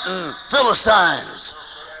fighting Philistines.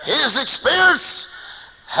 His experience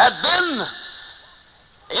had been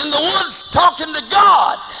in the woods talking to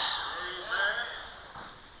God.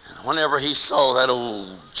 And whenever he saw that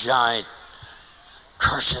old giant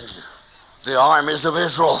cursing the armies of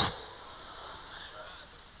Israel,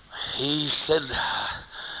 he said,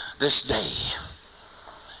 this day,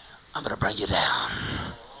 I'm going to bring you down.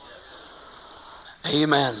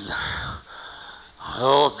 Amen.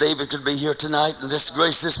 Oh, if David could be here tonight in this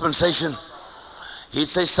grace dispensation, he'd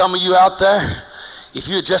say, some of you out there, if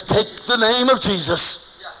you just take the name of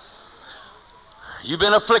Jesus, you've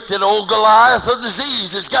been afflicted. Old Goliath of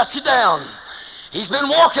disease has got you down. He's been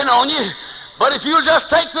walking on you. But if you just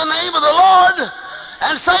take the name of the Lord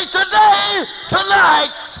and say, today,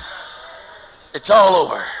 tonight, it's all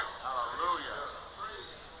over.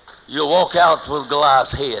 You'll walk out with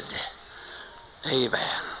Goliath's head.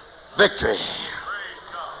 Amen. Victory.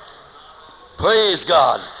 Praise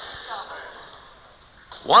God.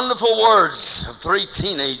 Wonderful words of three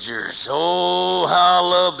teenagers. Oh, how I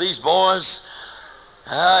love these boys.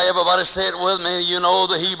 Everybody say it with me. You know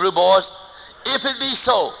the Hebrew boys. If it be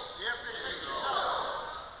so.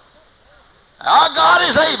 Our God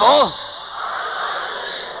is able.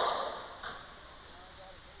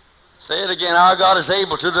 Say it again. Our God is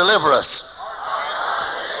able to deliver us.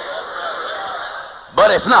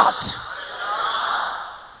 But if not,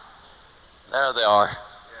 there they are.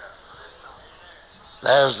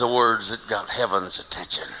 There's the words that got heaven's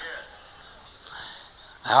attention.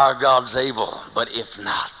 Our God's able, but if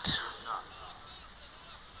not.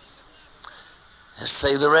 Let's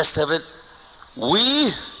say the rest of it.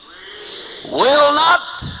 We will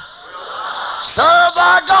not serve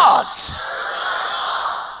our gods.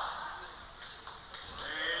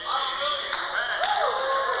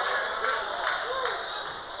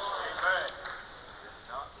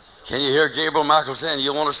 Can you hear Gabriel Michael saying,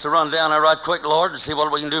 you want us to run down there right quick, Lord, and see what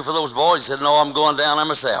we can do for those boys? He said, no, I'm going down there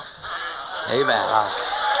myself. Amen.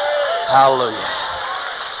 Hallelujah.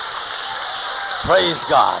 Praise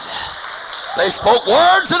God. They spoke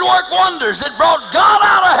words and worked wonders. It brought God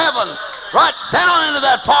out of heaven right down into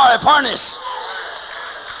that fiery furnace.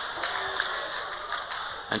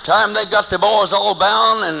 And time they got the boys all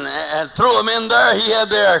bound and threw them in there, he had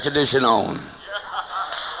the air conditioning on.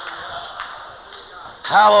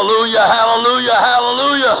 Hallelujah, hallelujah,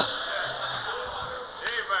 hallelujah.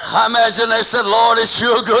 I imagine they said, Lord, it's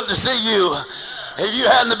sure good to see you. If you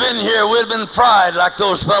hadn't been here, we'd have been fried like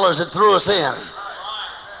those fellas that threw us in.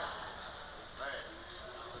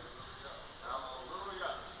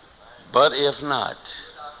 But if not,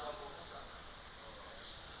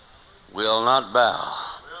 we'll not bow.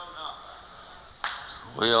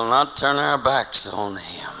 We'll not turn our backs on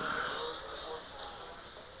him.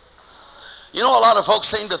 You know, a lot of folks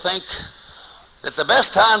seem to think that the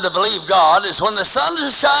best time to believe God is when the sun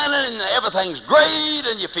is shining and everything's great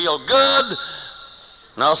and you feel good.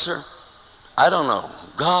 No, sir. I don't know.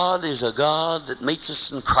 God is a God that meets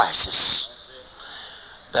us in crisis.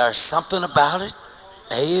 There's something about it.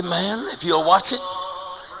 Amen. If you'll watch it.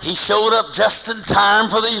 He showed up just in time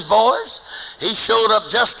for these boys. He showed up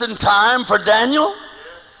just in time for Daniel.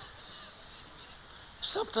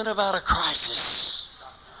 Something about a crisis.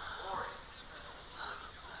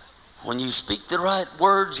 When you speak the right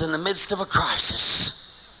words in the midst of a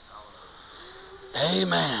crisis.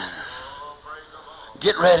 Amen.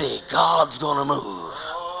 Get ready. God's going to move.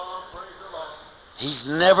 He's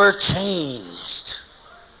never changed.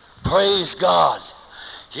 Praise God.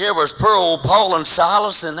 Here was poor old Paul and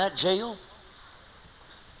Silas in that jail.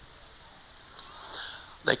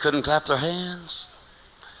 They couldn't clap their hands.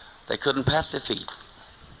 They couldn't pat their feet.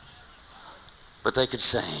 But they could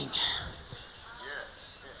sing.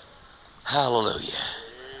 Hallelujah.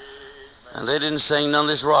 And they didn't sing none of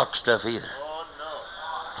this rock stuff either.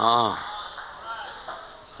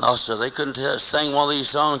 No, sir, they couldn't sing one of these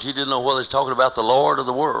songs. You didn't know whether it's talking about the Lord or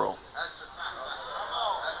the world.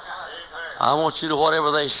 I want you to, whatever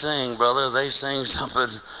they sing, brother, they sing something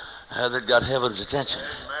that got heaven's attention.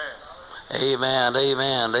 Amen,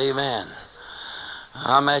 amen, amen.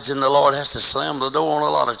 I imagine the Lord has to slam the door on a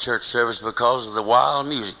lot of church service because of the wild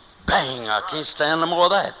music. Bang, I can't stand no more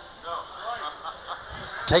of that.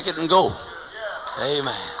 Take it and go.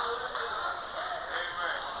 Amen.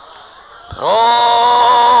 But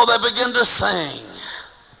oh, they begin to sing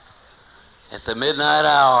at the midnight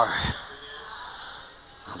hour.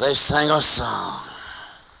 They sang a song.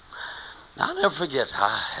 I'll never forget,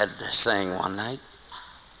 I had to sing one night.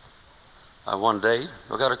 One day,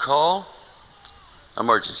 we got a call.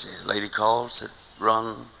 Emergency. A lady called, said,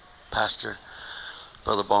 run, pastor,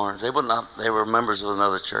 Brother Barnes. They were members of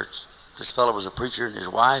another church. This fellow was a preacher, and his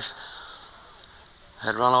wife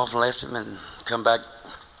had run off and left him and come back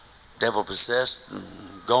devil possessed and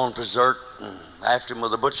gone berserk and after him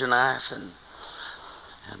with a butcher knife. And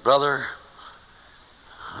brother,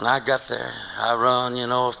 when I got there, I run, you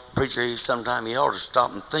know, preacher, sometimes he ought to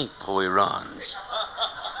stop and think before he runs.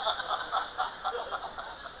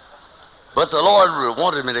 But the Lord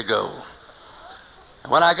wanted me to go.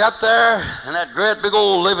 And when I got there in that great big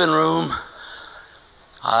old living room,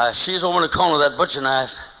 she's over in the corner with that butcher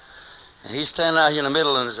knife, and he's standing out here in the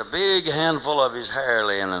middle, and there's a big handful of his hair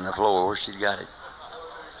laying on the floor where she'd got it.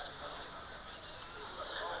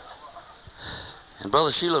 And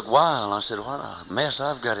brother, she looked wild. I said, what a mess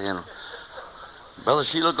I've got in. Brother,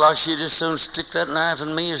 she looked like she'd just soon stick that knife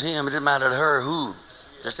in me as him. It didn't matter to her who.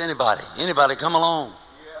 Just anybody. Anybody come along.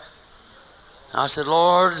 I said,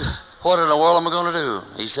 Lord, what in the world am I going to do?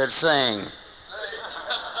 He said, sing.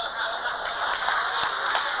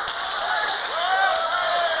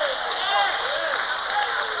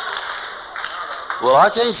 Well,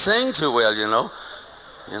 I can't sing too well, you know.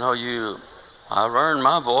 I learned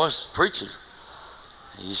my voice preaching.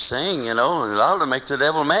 You sing, you know, it ought to make the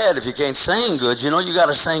devil mad if you can't sing good. You know, you got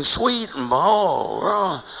to sing sweet and you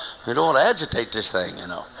don't want to agitate this thing, you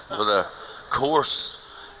know, with a coarse,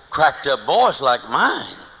 cracked up voice like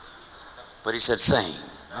mine. But he said, sing.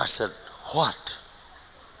 I said, what?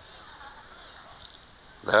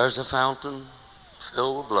 There's a fountain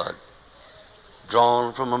filled with blood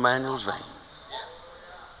drawn from Emmanuel's vein.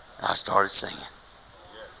 I started singing.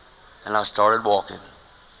 And I started walking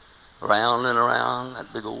around and around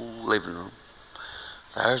that big old living room.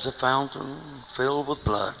 There's a fountain filled with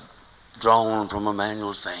blood drawn from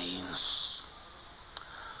Emmanuel's veins.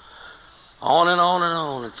 On and on and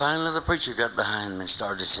on. And finally the preacher got behind me and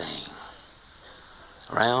started to sing.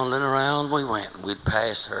 Around and around we went. And we'd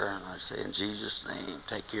pass her. And I'd say, in Jesus' name,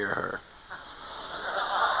 take care of her.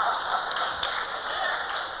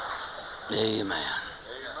 Amen.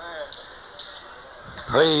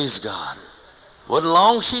 Praise God. Wasn't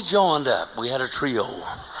long she joined up. We had a trio.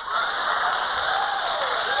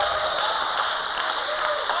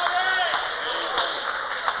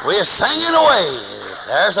 We're singing away.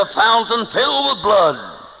 There's a fountain filled with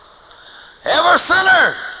blood. Every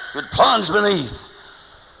sinner could plunge beneath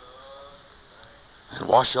and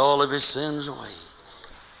wash all of his sins away.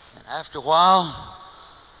 And after a while,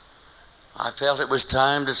 I felt it was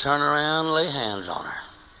time to turn around and lay hands on her.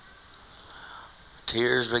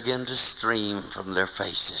 Tears began to stream from their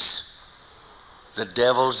faces. The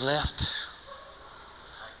devils left.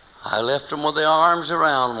 I left them with their arms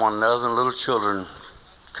around one another, and little children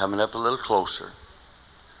coming up a little closer,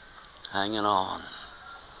 hanging on.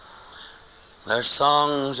 There's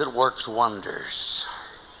songs that works wonders.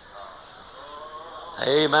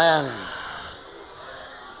 Amen.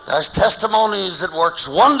 There's testimonies that works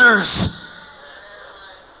wonders.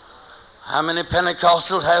 How many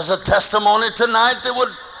Pentecostals has a testimony tonight that would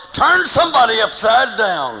turn somebody upside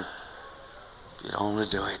down? You'd only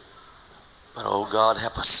do it. But oh, God,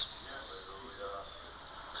 help us.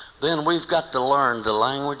 Then we've got to learn the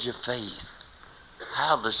language of faith.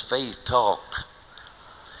 How does faith talk?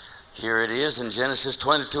 Here it is in Genesis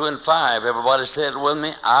 22:5. Everybody said it with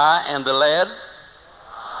me. I and the lad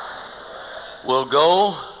will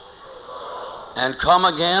go and come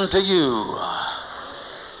again to you.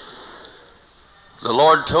 The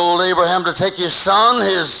Lord told Abraham to take his son,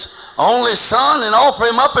 his only son, and offer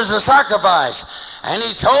him up as a sacrifice. And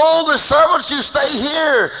he told the servants, you stay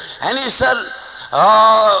here. And he said,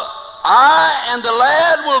 I and the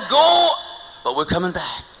lad will go, but we're coming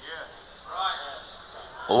back.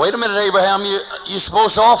 Well, wait a minute, Abraham, you're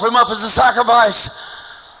supposed to offer him up as a sacrifice.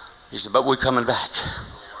 He said, but we're coming back.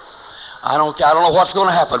 I don't know what's going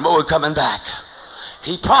to happen, but we're coming back.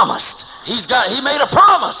 He promised. He made a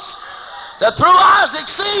promise that through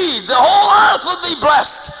Isaac's seed, the whole earth would be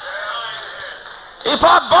blessed. If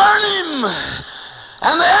I burn him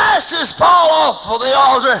and the ashes fall off of the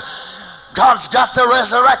altar, God's got to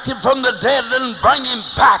resurrect him from the dead and bring him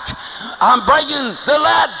back. I'm bringing the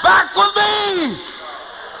lad back with me.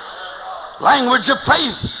 Language of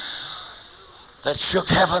faith that shook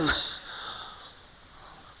heaven.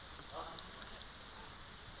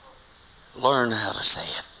 Learn how to say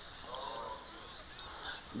it.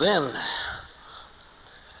 Then,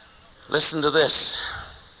 listen to this.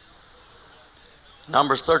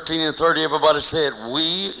 Numbers 13 and 30, everybody said,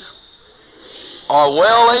 we are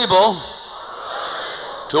well able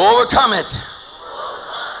to overcome it.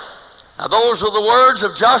 Now those are the words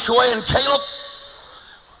of Joshua and Caleb.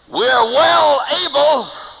 We are well able.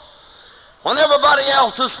 When everybody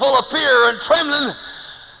else was full of fear and trembling,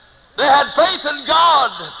 they had faith in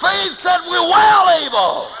God. Faith said, we're well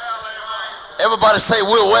able. Everybody say,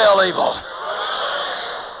 we're well able.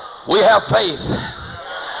 We have faith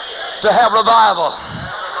to have revival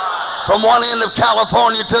from one end of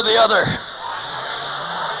California to the other.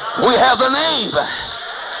 We have the name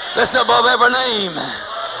that's above every name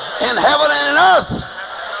in heaven and in earth.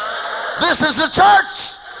 This is the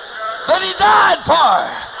church that he died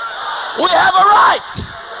for. We have a right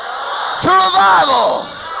to revival.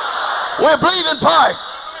 We're believing part.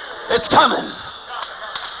 It's coming.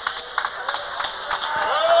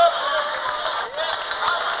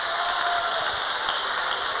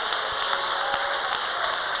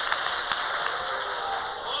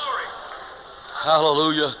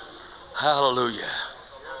 Hallelujah. Hallelujah.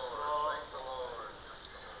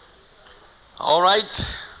 All right.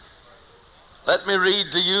 Let me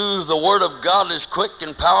read to you, the word of God is quick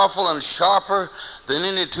and powerful and sharper than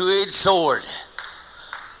any two-edged sword.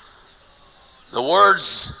 The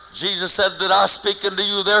words Jesus said that I speak unto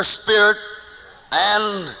you, their spirit,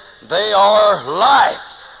 and they are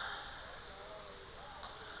life.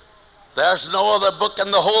 There's no other book in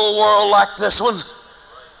the whole world like this one.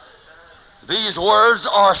 These words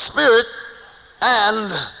are spirit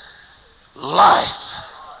and life.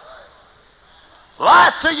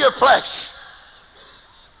 Life to your flesh.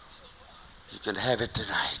 You can have it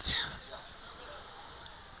tonight.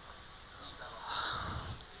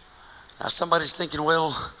 Now somebody's thinking,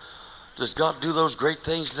 well, does God do those great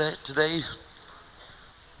things today?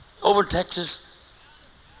 Over in Texas,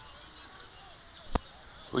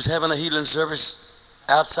 we was having a healing service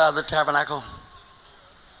outside the tabernacle.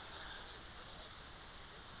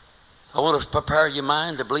 I want to prepare your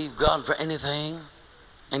mind to believe God for anything.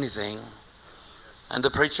 Anything. And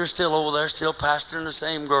the preacher's still over there, still pastoring the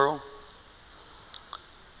same girl.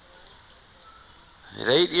 At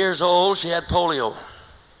 8 years old, she had polio.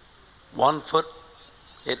 1 foot,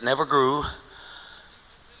 it never grew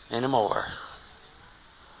anymore.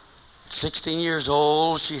 At 16 years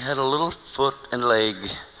old, she had a little foot and leg.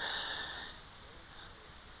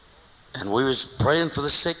 And we was praying for the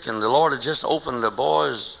sick, and the Lord had just opened the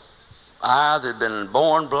boy's eye that had been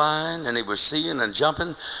born blind, and he was seeing and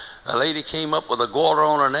jumping. A lady came up with a garter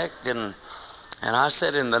on her neck, and I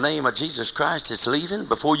said, in the name of Jesus Christ, it's leaving.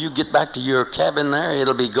 Before you get back to your cabin there,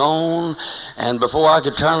 it'll be gone. And before I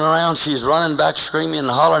could turn around, she's running back, screaming and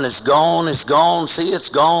hollering, it's gone, see, it's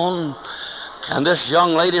gone. And this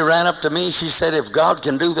young lady ran up to me. She said, if God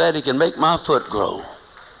can do that, he can make my foot grow.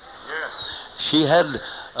 Yes. She had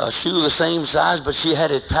a shoe the same size, but she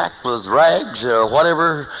had it packed with rags or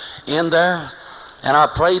whatever in there. And I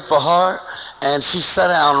prayed for her, and she sat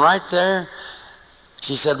down right there.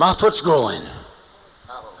 She said, my foot's growing.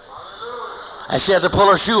 And she had to pull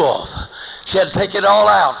her shoe off. She had to take it all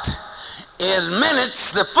out. In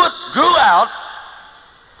minutes, the foot grew out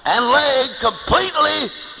and leg completely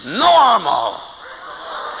normal.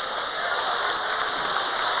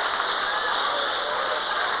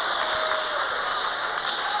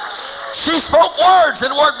 She spoke words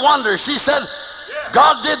that worked wonders. She said,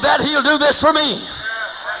 God did that, he'll do this for me.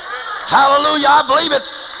 Hallelujah, I believe it.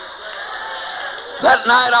 That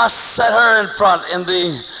night I set her in front in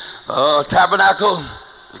the tabernacle,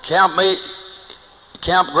 the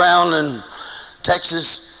campground in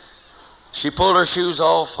Texas. She pulled her shoes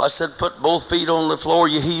off. I said, put both feet on the floor,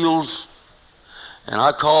 your heels. And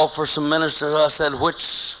I called for some ministers. I said,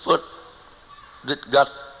 which foot that got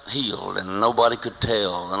healed? And nobody could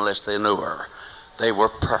tell unless they knew her. They were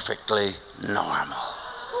perfectly normal.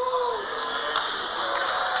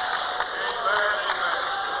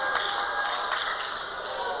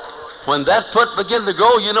 When that foot began to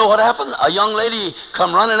grow, you know what happened? A young lady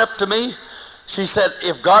come running up to me. She said,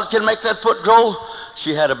 if God can make that foot grow,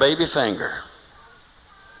 she had a baby finger.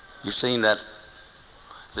 You've seen that?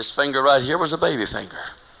 This finger right here was a baby finger.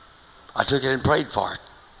 I took it and prayed for it.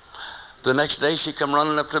 The next day she come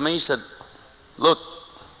running up to me and said, look,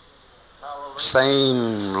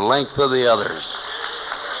 same length of the others.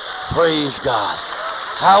 Praise God.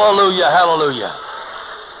 Hallelujah, hallelujah.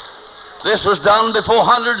 This was done before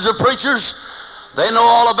hundreds of preachers. They know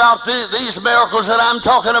all about these miracles that I'm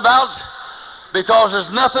talking about, because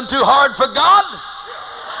there's nothing too hard for God.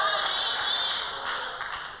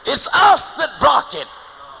 It's us that block it.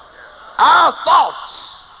 Our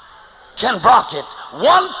thoughts can block it.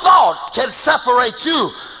 One thought can separate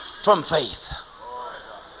you from faith.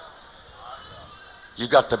 You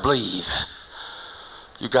got to believe.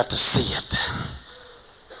 You got to see it.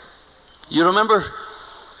 You remember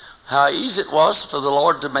how easy it was for the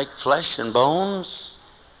Lord to make flesh and bones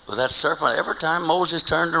with that serpent? Every time Moses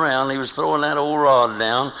turned around, he was throwing that old rod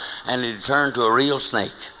down, and he'd turn to a real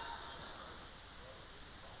snake.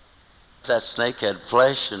 That snake had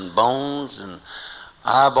flesh and bones and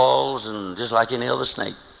eyeballs, and just like any other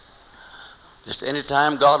snake. Just any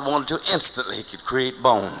time God wanted to, instantly he could create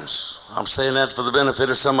bones. I'm saying that for the benefit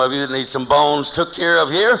of some of you that need some bones took care of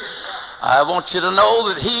here. I want you to know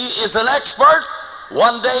that he is an expert.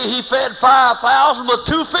 One day he fed 5,000 with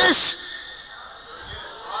 2 fish.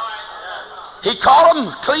 He caught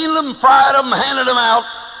them, cleaned them, fried them, handed them out.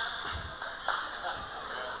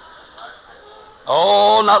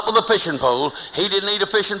 Oh, not with a fishing pole. He didn't need a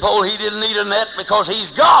fishing pole. He didn't need a net, because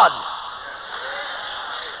he's God.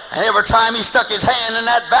 And every time he stuck his hand in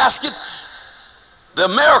that basket, the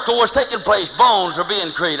miracle was taking place. Bones were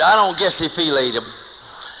being created. I don't guess he filleted them.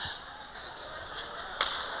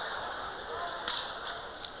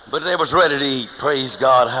 But they was ready to eat. Praise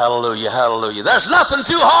God. Hallelujah. Hallelujah. There's nothing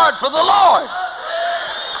too hard for the Lord.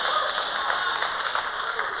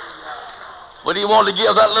 When he wanted to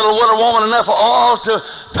give that little widow woman enough oil to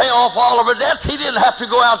pay off all of her debts, he didn't have to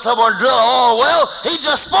go out somewhere and drill an oil well. He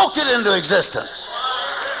just spoke it into existence.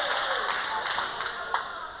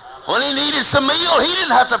 When he needed some meal, he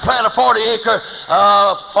didn't have to plant a 40-acre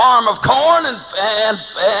farm of corn and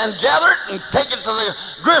gather it and take it to the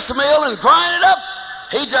grist mill and grind it up.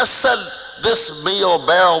 He just said, this meal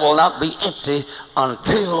barrel will not be empty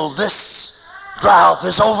until this drought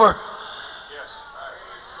is over.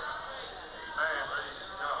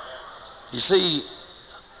 You see,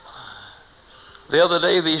 the other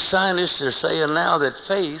day these scientists are saying now that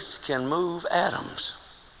faith can move atoms.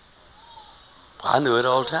 I knew it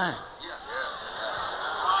all the time.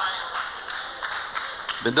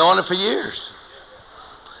 Been doing it for years.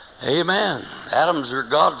 Amen. Atoms are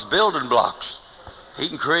God's building blocks. He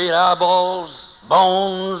can create eyeballs,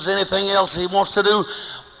 bones, anything else he wants to do.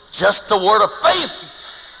 Just the word of faith.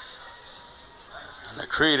 And the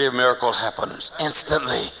creative miracle happens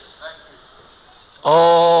instantly.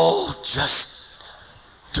 Oh, just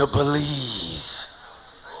to believe.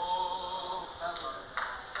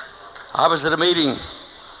 I was at a meeting.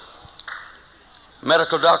 A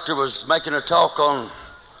medical doctor was making a talk on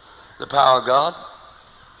the power of God.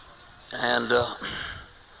 And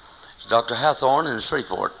it's Dr. Hathorne in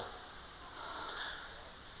Shreveport.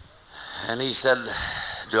 And he said,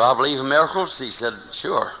 do I believe in miracles? He said,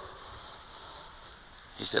 sure.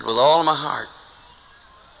 He said, with all my heart.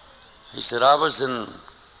 He said, I was in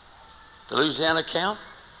the Louisiana camp,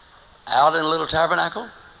 out in a little tabernacle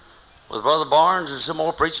with Brother Barnes and some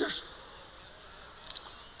more preachers.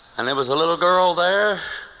 And there was a little girl there,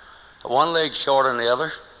 one leg shorter than the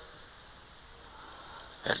other.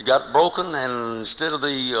 It got broken, and instead of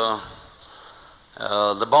the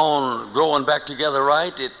bone growing back together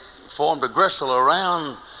right, it formed a gristle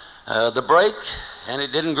around the break, and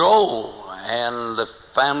it didn't grow. And the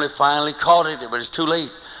family finally caught it. It was too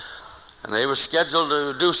late. And they were scheduled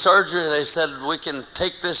to do surgery. They said, we can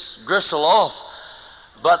take this gristle off,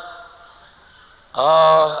 but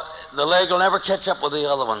the leg will never catch up with the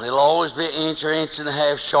other one. It'll always be an inch or inch and a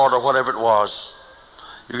half short or whatever it was.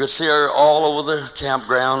 You could see her all over the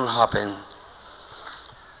campground hopping.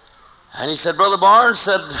 And he said, Brother Barnes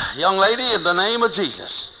said, young lady, in the name of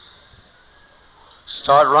Jesus,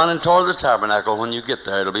 start running toward the tabernacle. When you get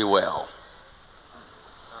there, it'll be well.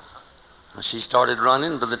 And she started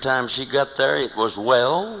running. By the time she got there, it was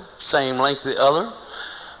well, same length the other.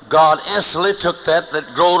 God instantly took that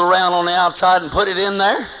growed around on the outside and put it in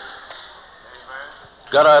there.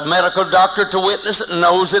 Got a medical doctor to witness it and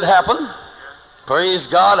knows it happened. Praise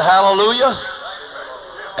God, hallelujah.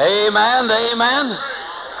 Amen, amen.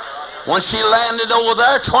 When she landed over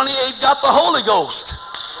there, 28 got the Holy Ghost.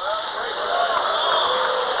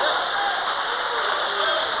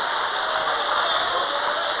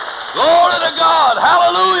 Glory to God,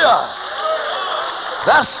 hallelujah.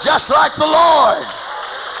 That's just like the Lord.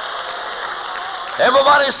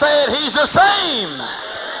 Everybody say it, He's the same.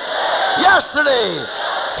 Yesterday,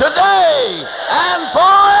 today, and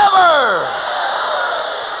forever.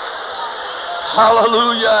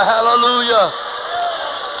 Hallelujah, hallelujah.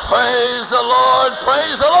 Praise the Lord,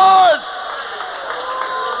 praise the Lord.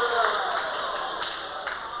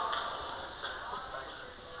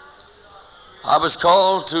 I was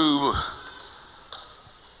called to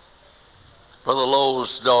Brother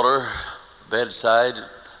Lowe's daughter, bedside.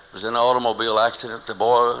 It was in an automobile accident. The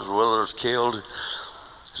boy was killed. It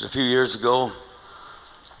was a few years ago.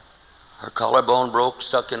 Her collarbone broke,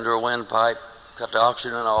 stuck into her windpipe, cut the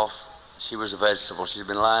oxygen off. She was a vegetable. She'd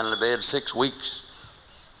been lying in the bed 6 weeks.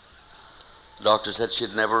 The doctor said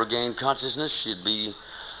she'd never regain consciousness. She'd be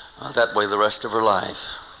that way the rest of her life.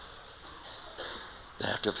 They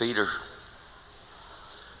have to feed her.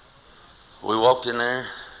 We walked in there.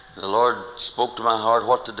 The Lord spoke to my heart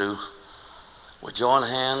what to do. We joined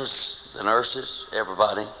hands, the nurses,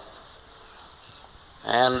 everybody,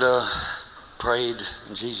 and prayed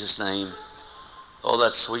in Jesus' name. Oh,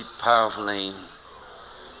 that sweet, powerful name.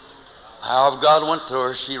 Power of God went through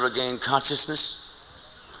her. She regained consciousness.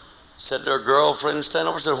 Said to her girlfriend, stand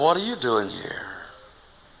over, said, what are you doing here?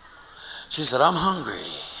 She said, I'm hungry.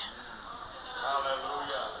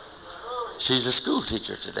 Hallelujah. She's a school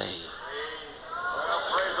teacher today.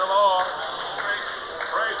 Praise the Lord.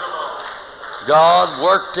 Praise the Lord. God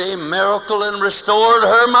worked a miracle and restored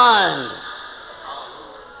her mind.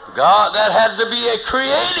 God, that had to be a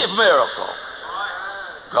creative miracle.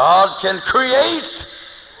 God can create.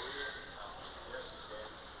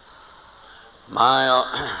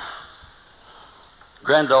 My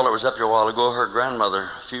granddaughter was up here a while ago. Her grandmother,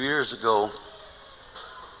 a few years ago,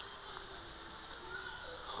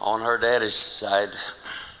 on her daddy's side,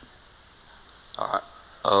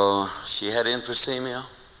 she had emphysema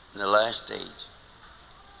in the last stage.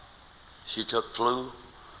 She took flu.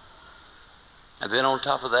 And then on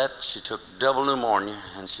top of that, she took double pneumonia,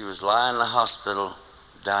 and she was lying in the hospital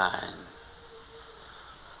dying.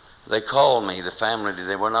 They called me, the family,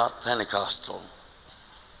 they were not Pentecostal.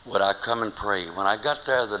 Would I come and pray? When I got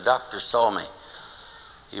there, the doctor saw me.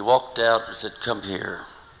 He walked out and said, come here.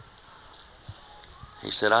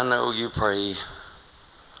 He said, I know you pray.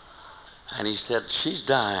 And he said, she's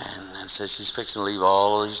dying. And said, she's fixing to leave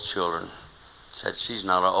all of these children. Said, she's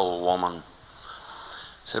not an old woman.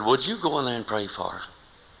 Said, would you go in there and pray for her?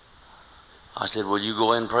 I said, will you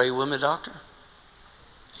go in and pray with me, doctor?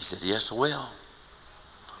 He said, yes, I will.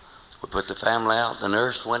 We put the family out. The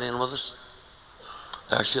nurse went in with us.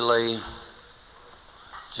 There she lay,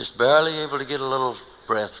 just barely able to get a little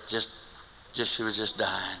breath. She was just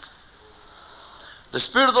dying. The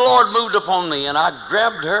Spirit of the Lord moved upon me, and I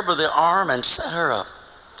grabbed her by the arm and set her up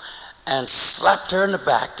and slapped her in the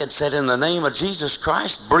back and said, in the name of Jesus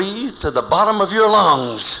Christ, breathe to the bottom of your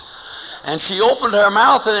lungs. And she opened her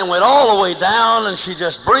mouth, and it went all the way down, and she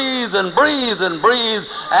just breathed and breathed and breathed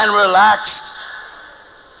and relaxed.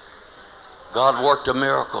 God worked a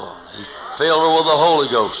miracle. He filled her with the Holy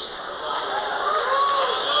Ghost.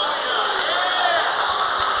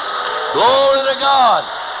 Glory to God.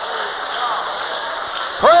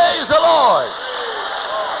 Praise the Lord.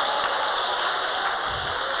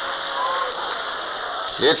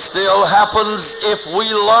 It still happens if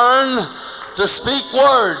we learn to speak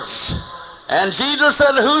words. And Jesus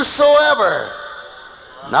said, whosoever,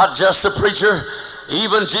 not just the preacher,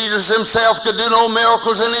 even Jesus himself could do no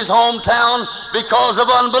miracles in his hometown because of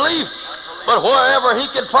unbelief. But wherever he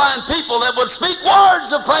could find people that would speak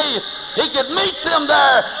words of faith, he could meet them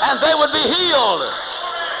there and they would be healed.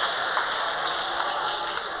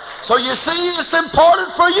 So you see, it's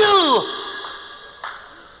important for you.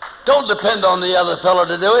 Don't depend on the other fellow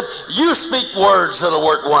to do it. You speak words that'll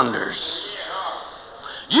work wonders.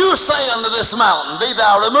 You say unto this mountain, be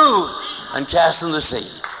thou removed, and cast in the sea.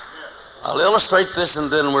 I'll illustrate this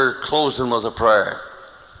and then we're closing with a prayer.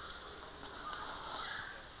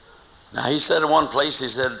 Now he said in one place, he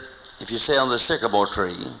said, if you say on the sycamore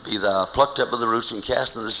tree, be thou plucked up by the roots and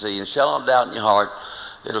cast in the sea, and shall not doubt in your heart,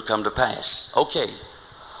 it'll come to pass. Okay,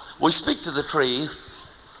 we speak to the tree,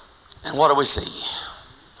 and what do we see?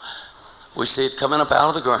 We see it coming up out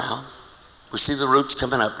of the ground. We see the roots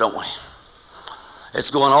coming up, don't we? It's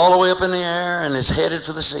going all the way up in the air, and it's headed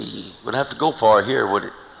for the sea. Wouldn't have to go far here, would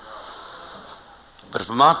it? But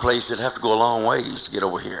from my place, it'd have to go a long ways to get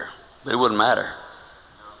over here. But it wouldn't matter.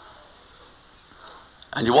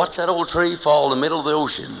 And you watch that old tree fall in the middle of the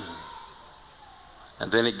ocean,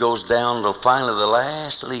 and then it goes down until finally the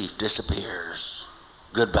last leaf disappears.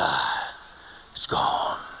 Goodbye. It's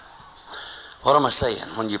gone. What am I saying?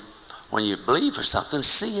 When you believe for something,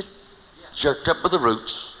 see it jerked up with the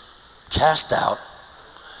roots, cast out,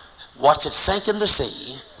 watch it sink in the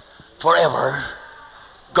sea, forever,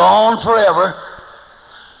 gone forever.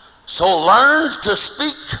 So learn to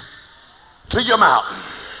speak to your mountain.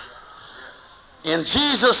 In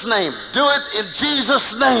Jesus' name. Do it in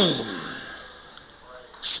Jesus' name.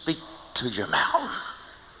 Speak to your mountain.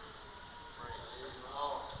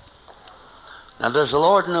 Now, does the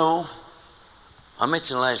Lord know? I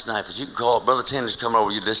mentioned last night, but you can call Brother Tenney's coming over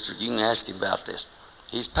your district. You can ask him about this.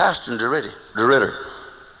 He's pastoring DeRidder.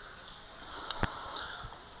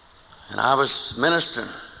 And I was ministering.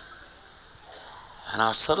 And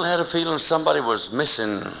I suddenly had a feeling somebody was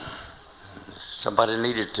missing. Somebody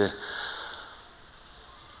needed to.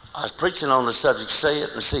 I was preaching on the subject, say it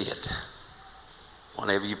and see it.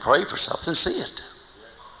 Whenever you pray for something, see it.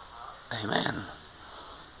 Amen.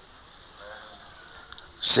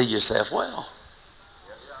 See yourself well.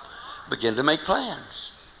 Begin to make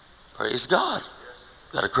plans. Praise God.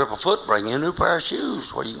 Got a crippled foot, bring you a new pair of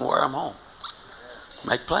shoes where you can wear them home.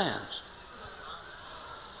 Make plans.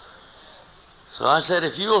 So I said,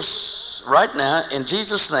 if you'll, right now, in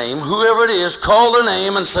Jesus' name, whoever it is, call their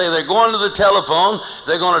name and say they're going to the telephone,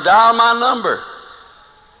 they're going to dial my number.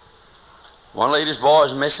 One lady's boy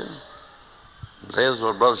is missing. There's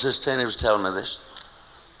what Brother Sister Tenney was telling me this.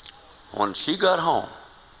 When she got home,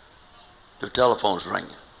 the telephone's ringing.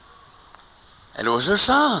 And it was her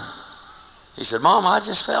son. He said, Mom, I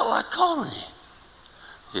just felt like calling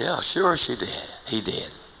you. Yeah, sure she did. He did.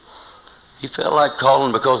 He felt like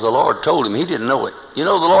calling because the Lord told him. He didn't know it. You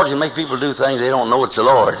know, the Lord can make people do things they don't know it's the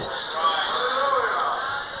Lord.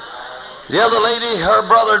 The other lady, her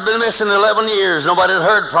brother had been missing 11 years. Nobody had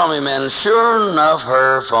heard from him. And sure enough,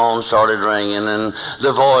 her phone started ringing. And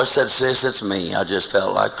the voice said, Sis, it's me. I just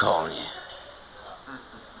felt like calling you.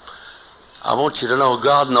 I want you to know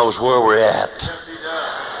God knows where we're at. Yes, he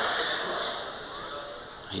does.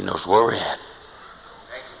 He knows where we're at.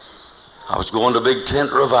 I was going to a big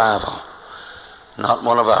tent revival. Not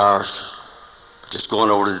one of ours. Just going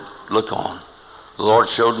over to look on. The Lord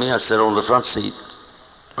showed me. I sat on the front seat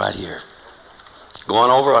right here. Going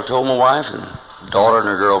over, I told my wife and daughter and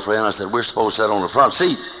her girlfriend, I said, we're supposed to sit on the front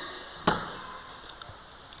seat.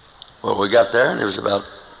 Well, we got there and there was about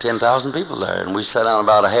 10,000 people there, and we sat down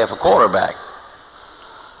about a half a quarter back.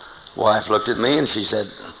 Wife looked at me and she said,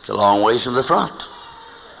 it's a long ways from the front.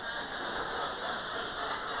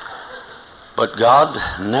 But God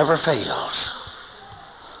never fails.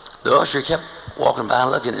 The usher kept walking by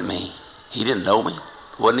and looking at me. He didn't know me.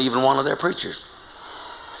 Wasn't even one of their preachers.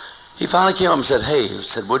 He finally came up and said, hey, he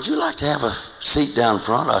said, would you like to have a seat down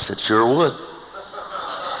front? I said, sure would.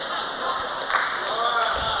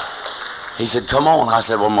 He said, come on. I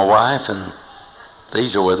said, well, my wife and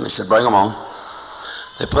these are with me. He said, bring them on.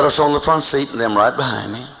 They put us on the front seat and them right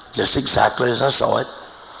behind me, just exactly as I saw it.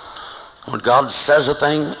 When God says a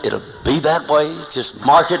thing, it'll be that way. Just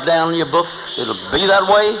mark it down in your book. It'll be that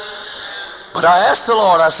way. But I asked the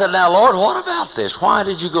Lord, I said, now, Lord, what about this? Why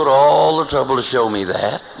did you go to all the trouble to show me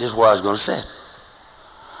that? Just where I was going to sit.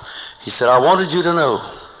 He said, I wanted you to know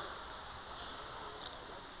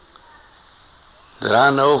that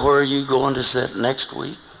I know where you're going to sit next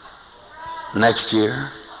week, next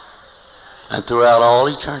year, and throughout all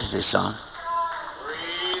eternity, son.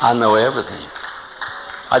 I know everything.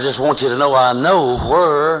 I just want you to know I know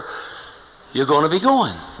where you're going to be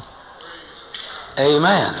going.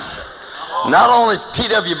 Amen. Not only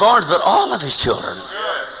T.W. Barnes, but all of his children.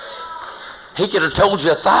 He could have told you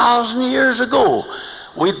 1,000 years ago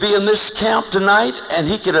we'd be in this camp tonight, and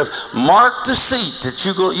he could have marked the seat that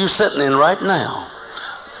you're sitting in right now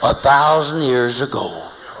 1,000 years ago.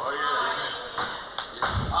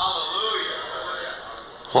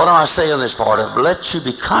 What am I saying this for? To let you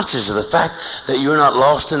be conscious of the fact that you're not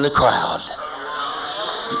lost in the crowd.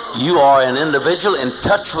 You are an individual in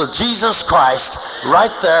touch with Jesus Christ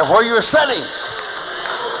right there where you're sitting.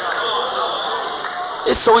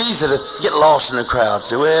 It's so easy to get lost in the crowd.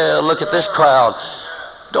 Say, well, look at this crowd.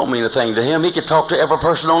 Don't mean a thing to him. He could talk to every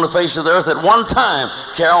person on the face of the earth at one time,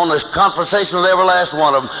 carry on this conversation with every last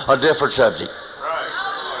one of them, a different subject.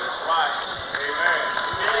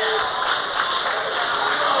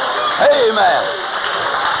 Amen.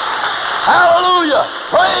 Hallelujah.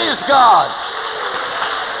 Praise God.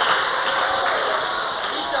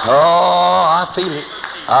 Oh, I feel it.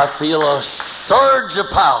 I feel a surge of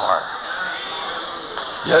power.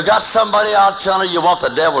 You got somebody out yonder, you want the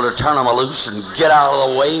devil to turn them loose and get out of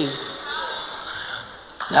the way.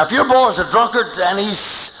 Now, if your boy's a drunkard and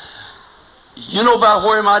you know about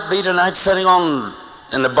where he might be tonight, sitting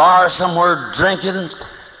in the bar somewhere drinking.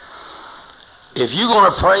 If you're going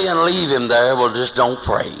to pray and leave him there, well, just don't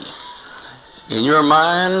pray. In your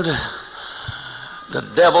mind, the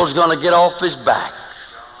devil's going to get off his back.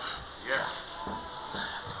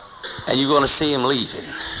 And you're going to see him leaving.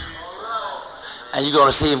 And you're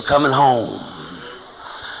going to see him coming home.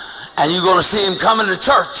 And you're going to see him coming to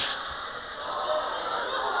church.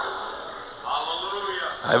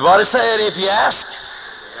 Everybody say it. If you ask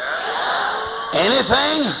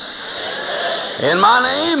anything in my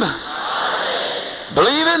name,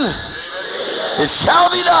 believing, it shall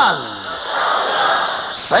be done.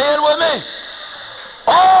 Say it with me.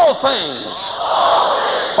 All things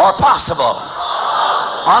are possible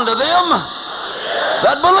unto them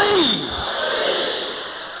that believe.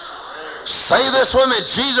 Say this with me.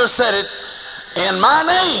 Jesus said it. In my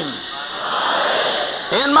name.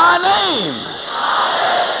 In my name.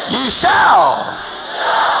 You shall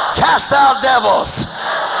cast out devils.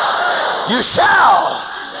 You shall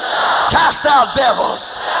cast out devils.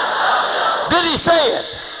 Did he say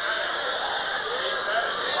it?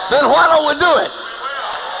 Then why don't we do it?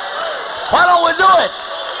 Why don't we do it?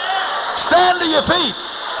 Stand to your feet.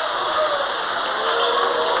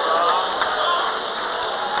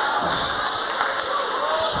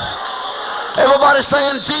 Everybody say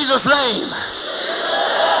in Jesus' name.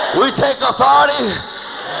 We take authority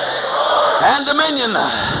and dominion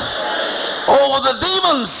over the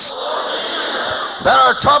demons that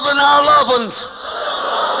are troubling our loved ones.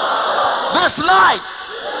 This night,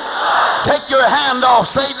 take your hand off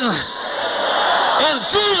Satan in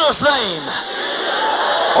Jesus' name.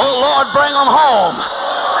 Oh Lord, bring them home.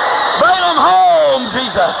 Bring them home,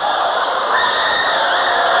 Jesus.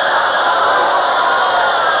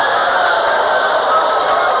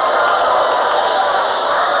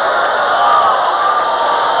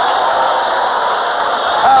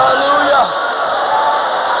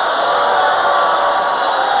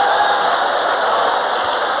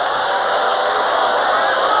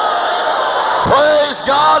 Praise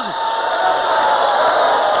God.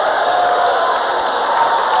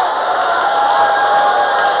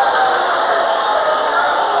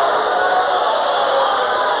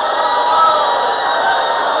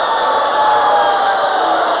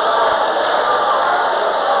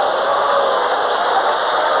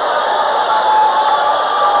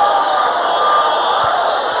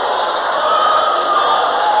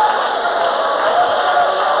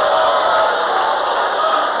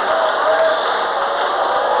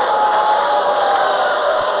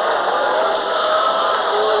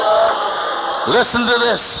 Listen to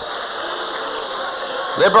this.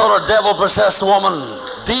 They brought a devil-possessed woman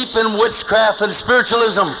deep in witchcraft and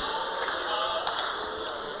spiritualism.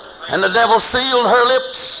 And the devil sealed her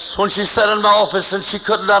lips when she sat in my office and she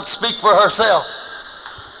could not speak for herself.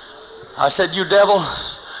 I said, you devil,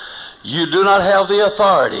 you do not have the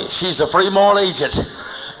authority. She's a free moral agent.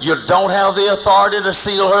 You don't have the authority to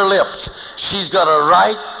seal her lips. She's got a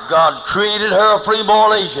right. God created her a free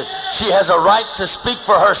moral agent. She has a right to speak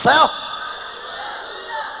for herself.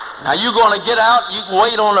 Now you're going to get out, you can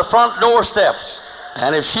wait on the front door steps.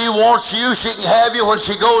 And if she wants you, she can have you when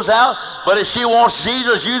she goes out. But if she wants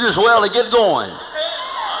Jesus, you'd as well to get going.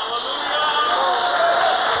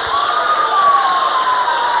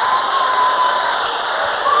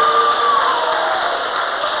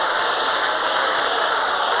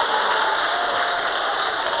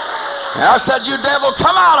 And I said, you devil,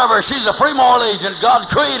 come out of her. She's a free moral agent. God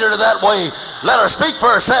created her that way. Let her speak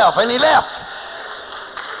for herself. And he left.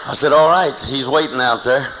 I said, all right, he's waiting out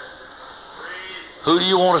there. Who do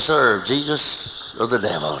you want to serve, Jesus or the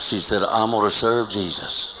devil? She said, I'm going to serve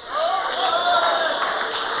Jesus.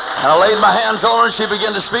 And I laid my hands on her and she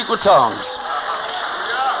began to speak with tongues.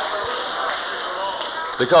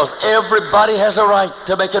 Because everybody has a right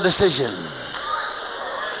to make a decision.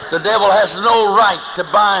 The devil has no right to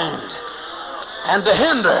bind and to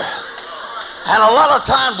hinder. And a lot of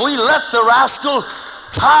times we let the rascal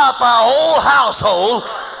tie up our whole household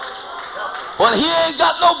when he ain't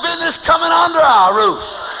got no business coming under our roof.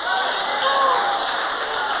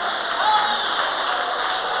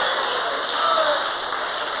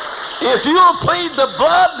 If you'll plead the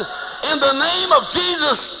blood in the name of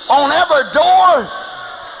Jesus on every door,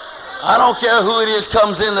 I don't care who it is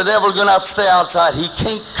comes in, the devil's going to have to stay outside. He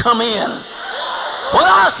can't come in. When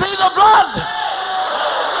I see the blood,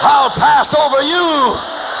 I'll pass over you.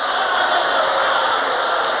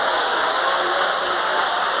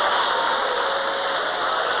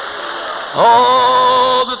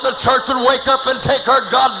 Oh, that the church would wake up and take her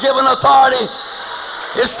God-given authority.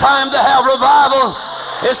 It's time to have revival.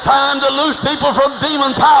 It's time to loose people from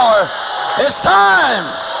demon power. It's time.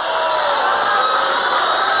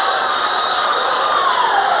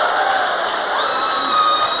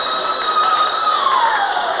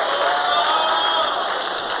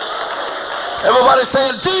 Everybody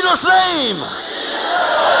saying, Jesus' name.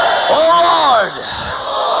 Oh, Lord.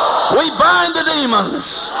 We bind the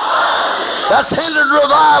demons that's hindered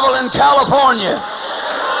revival in California.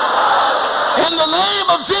 In the name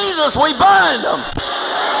of Jesus, we bind them.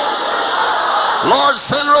 Lord,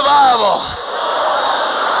 send revival.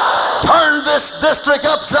 Turn this district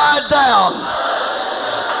upside down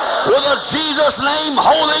with a Jesus name,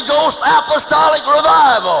 Holy Ghost apostolic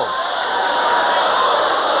revival.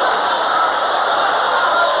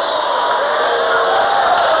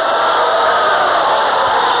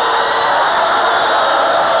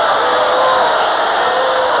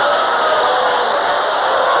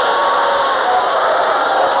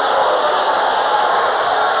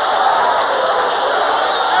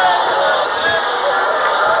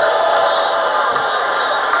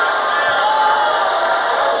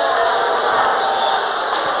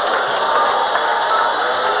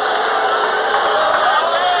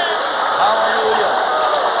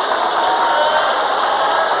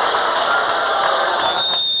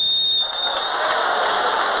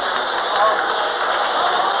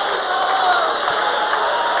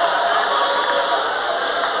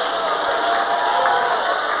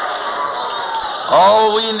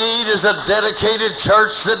 All we need is a dedicated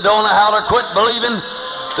church that don't know how to quit believing,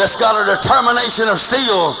 that's got a determination of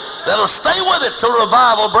steel, that'll stay with it till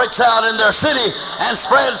revival breaks out in their city and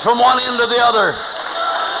spreads from one end to the other.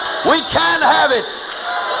 We can have it.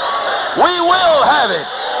 We will have it.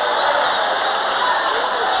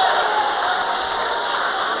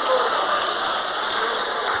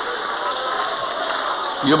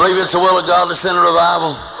 You believe it's the will of God to send a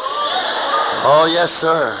revival? Oh, yes,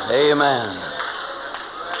 sir. Amen.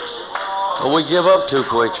 But we give up too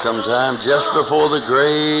quick sometimes, just before the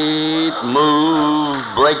great move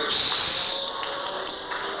breaks.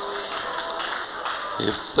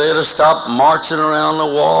 If they'd have stopped marching around the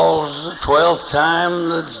walls the 12th time,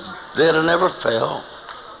 they'd have never fell.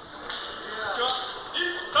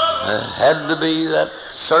 There had to be that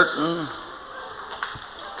certain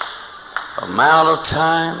amount of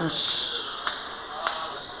times.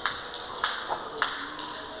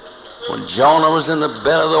 When Jonah was in the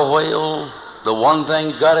bed of the whale, the one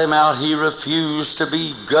thing got him out, he refused to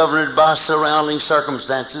be governed by surrounding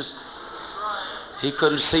circumstances. He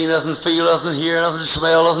couldn't see nothing, feel nothing, hear nothing,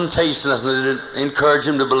 smell nothing, taste nothing that encouraged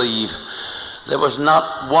him to believe. There was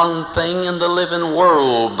not one thing in the living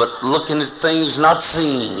world but looking at things not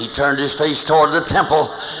seen. He turned his face toward the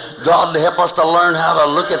temple. God, help us to learn how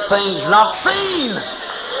to look at things not seen.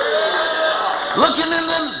 Looking in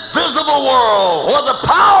the invisible world, where the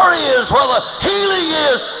power is, where the healing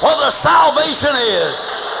is, where the salvation is.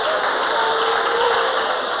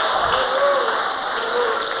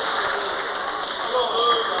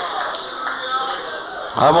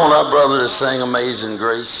 I want our brother to sing Amazing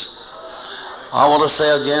Grace. I want to say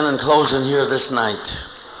again in closing here this night,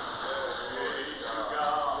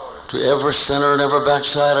 to every sinner and every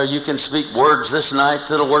backslider, you can speak words this night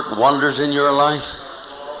that'll work wonders in your life.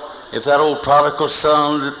 If that old prodigal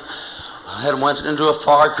son had went into a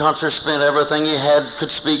far country, spent everything he had, could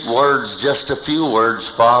speak words, just a few words,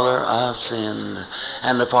 Father, I've sinned.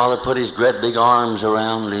 And the Father put his great big arms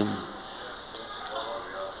around him.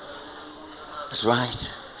 That's right.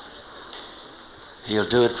 He'll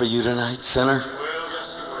do it for you tonight, sinner.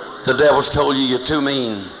 The devil's told you you're too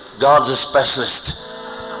mean. God's a specialist.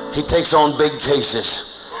 He takes on big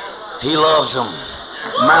cases. He loves them.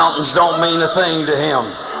 Mountains don't mean a thing to him.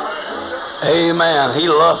 Amen. He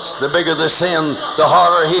loves. The bigger the sin, the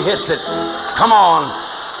harder he hits it. Come on.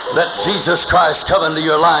 Let Jesus Christ come into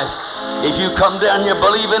your life. If you come down here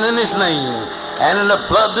believing in his name and in the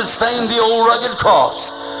blood that stained the old rugged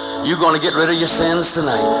cross, you're going to get rid of your sins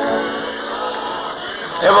tonight.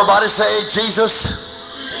 Everybody say, Jesus,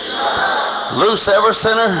 loose every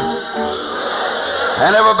sinner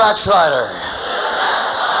and every backslider.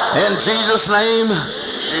 In Jesus' name,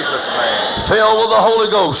 fill with the Holy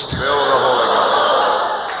Ghost.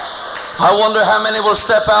 I wonder how many will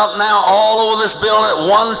step out now all over this building at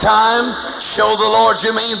one time. Show the Lord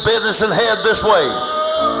you mean business and head this way.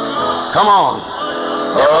 Come on.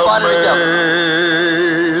 Everybody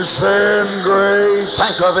together. Amazing grace.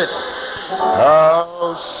 Think of it.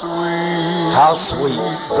 How sweet. How sweet.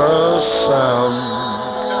 The sound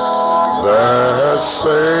that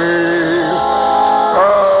saved a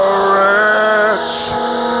wretch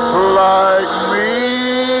like me.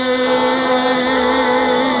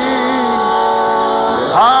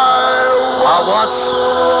 I was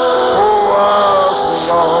lost,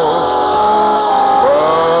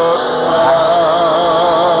 but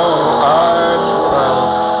now I'm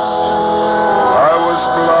found. I was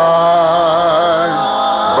blind,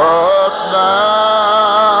 but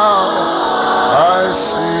now I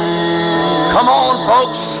see. Come on,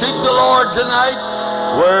 folks. Seek the Lord tonight.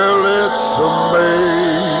 Well, it's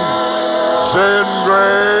amazing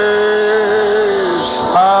grace.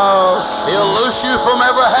 How He'll loose you from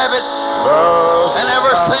every habit and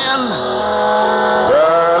every sin.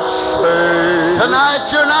 that saved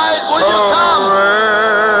Tonight's your night. Will you a come?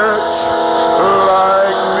 wretch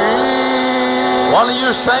like me. One of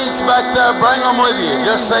you saints back there, bring them with you.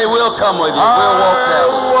 Just say, we'll come with you. We'll walk I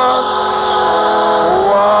down. once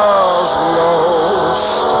was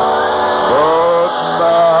lost, but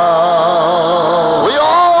now We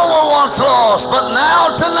all were once lost, but now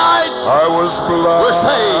tonight, I was blind. we're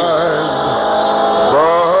saved.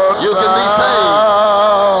 But You can be saved.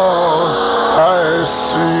 now I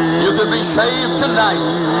see. You can be saved tonight.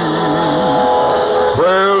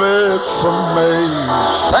 Well, it's amazing.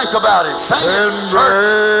 Think about it. Sing it,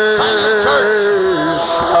 church. Sing it, church.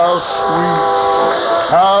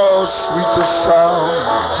 How sweet the sound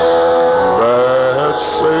that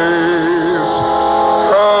saved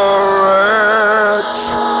a wretch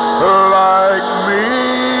like me.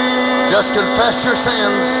 Just confess your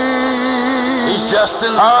sins. He's just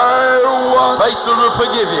in I once faithful to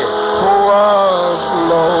forgive you. was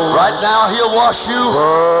lost, Right now, he'll wash you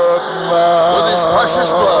but now with his precious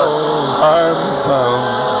blood. I'm found.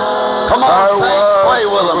 Come on, I saints, pray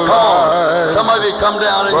with was them. Come on. blind, Some of you come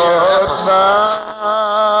down in your but episode. now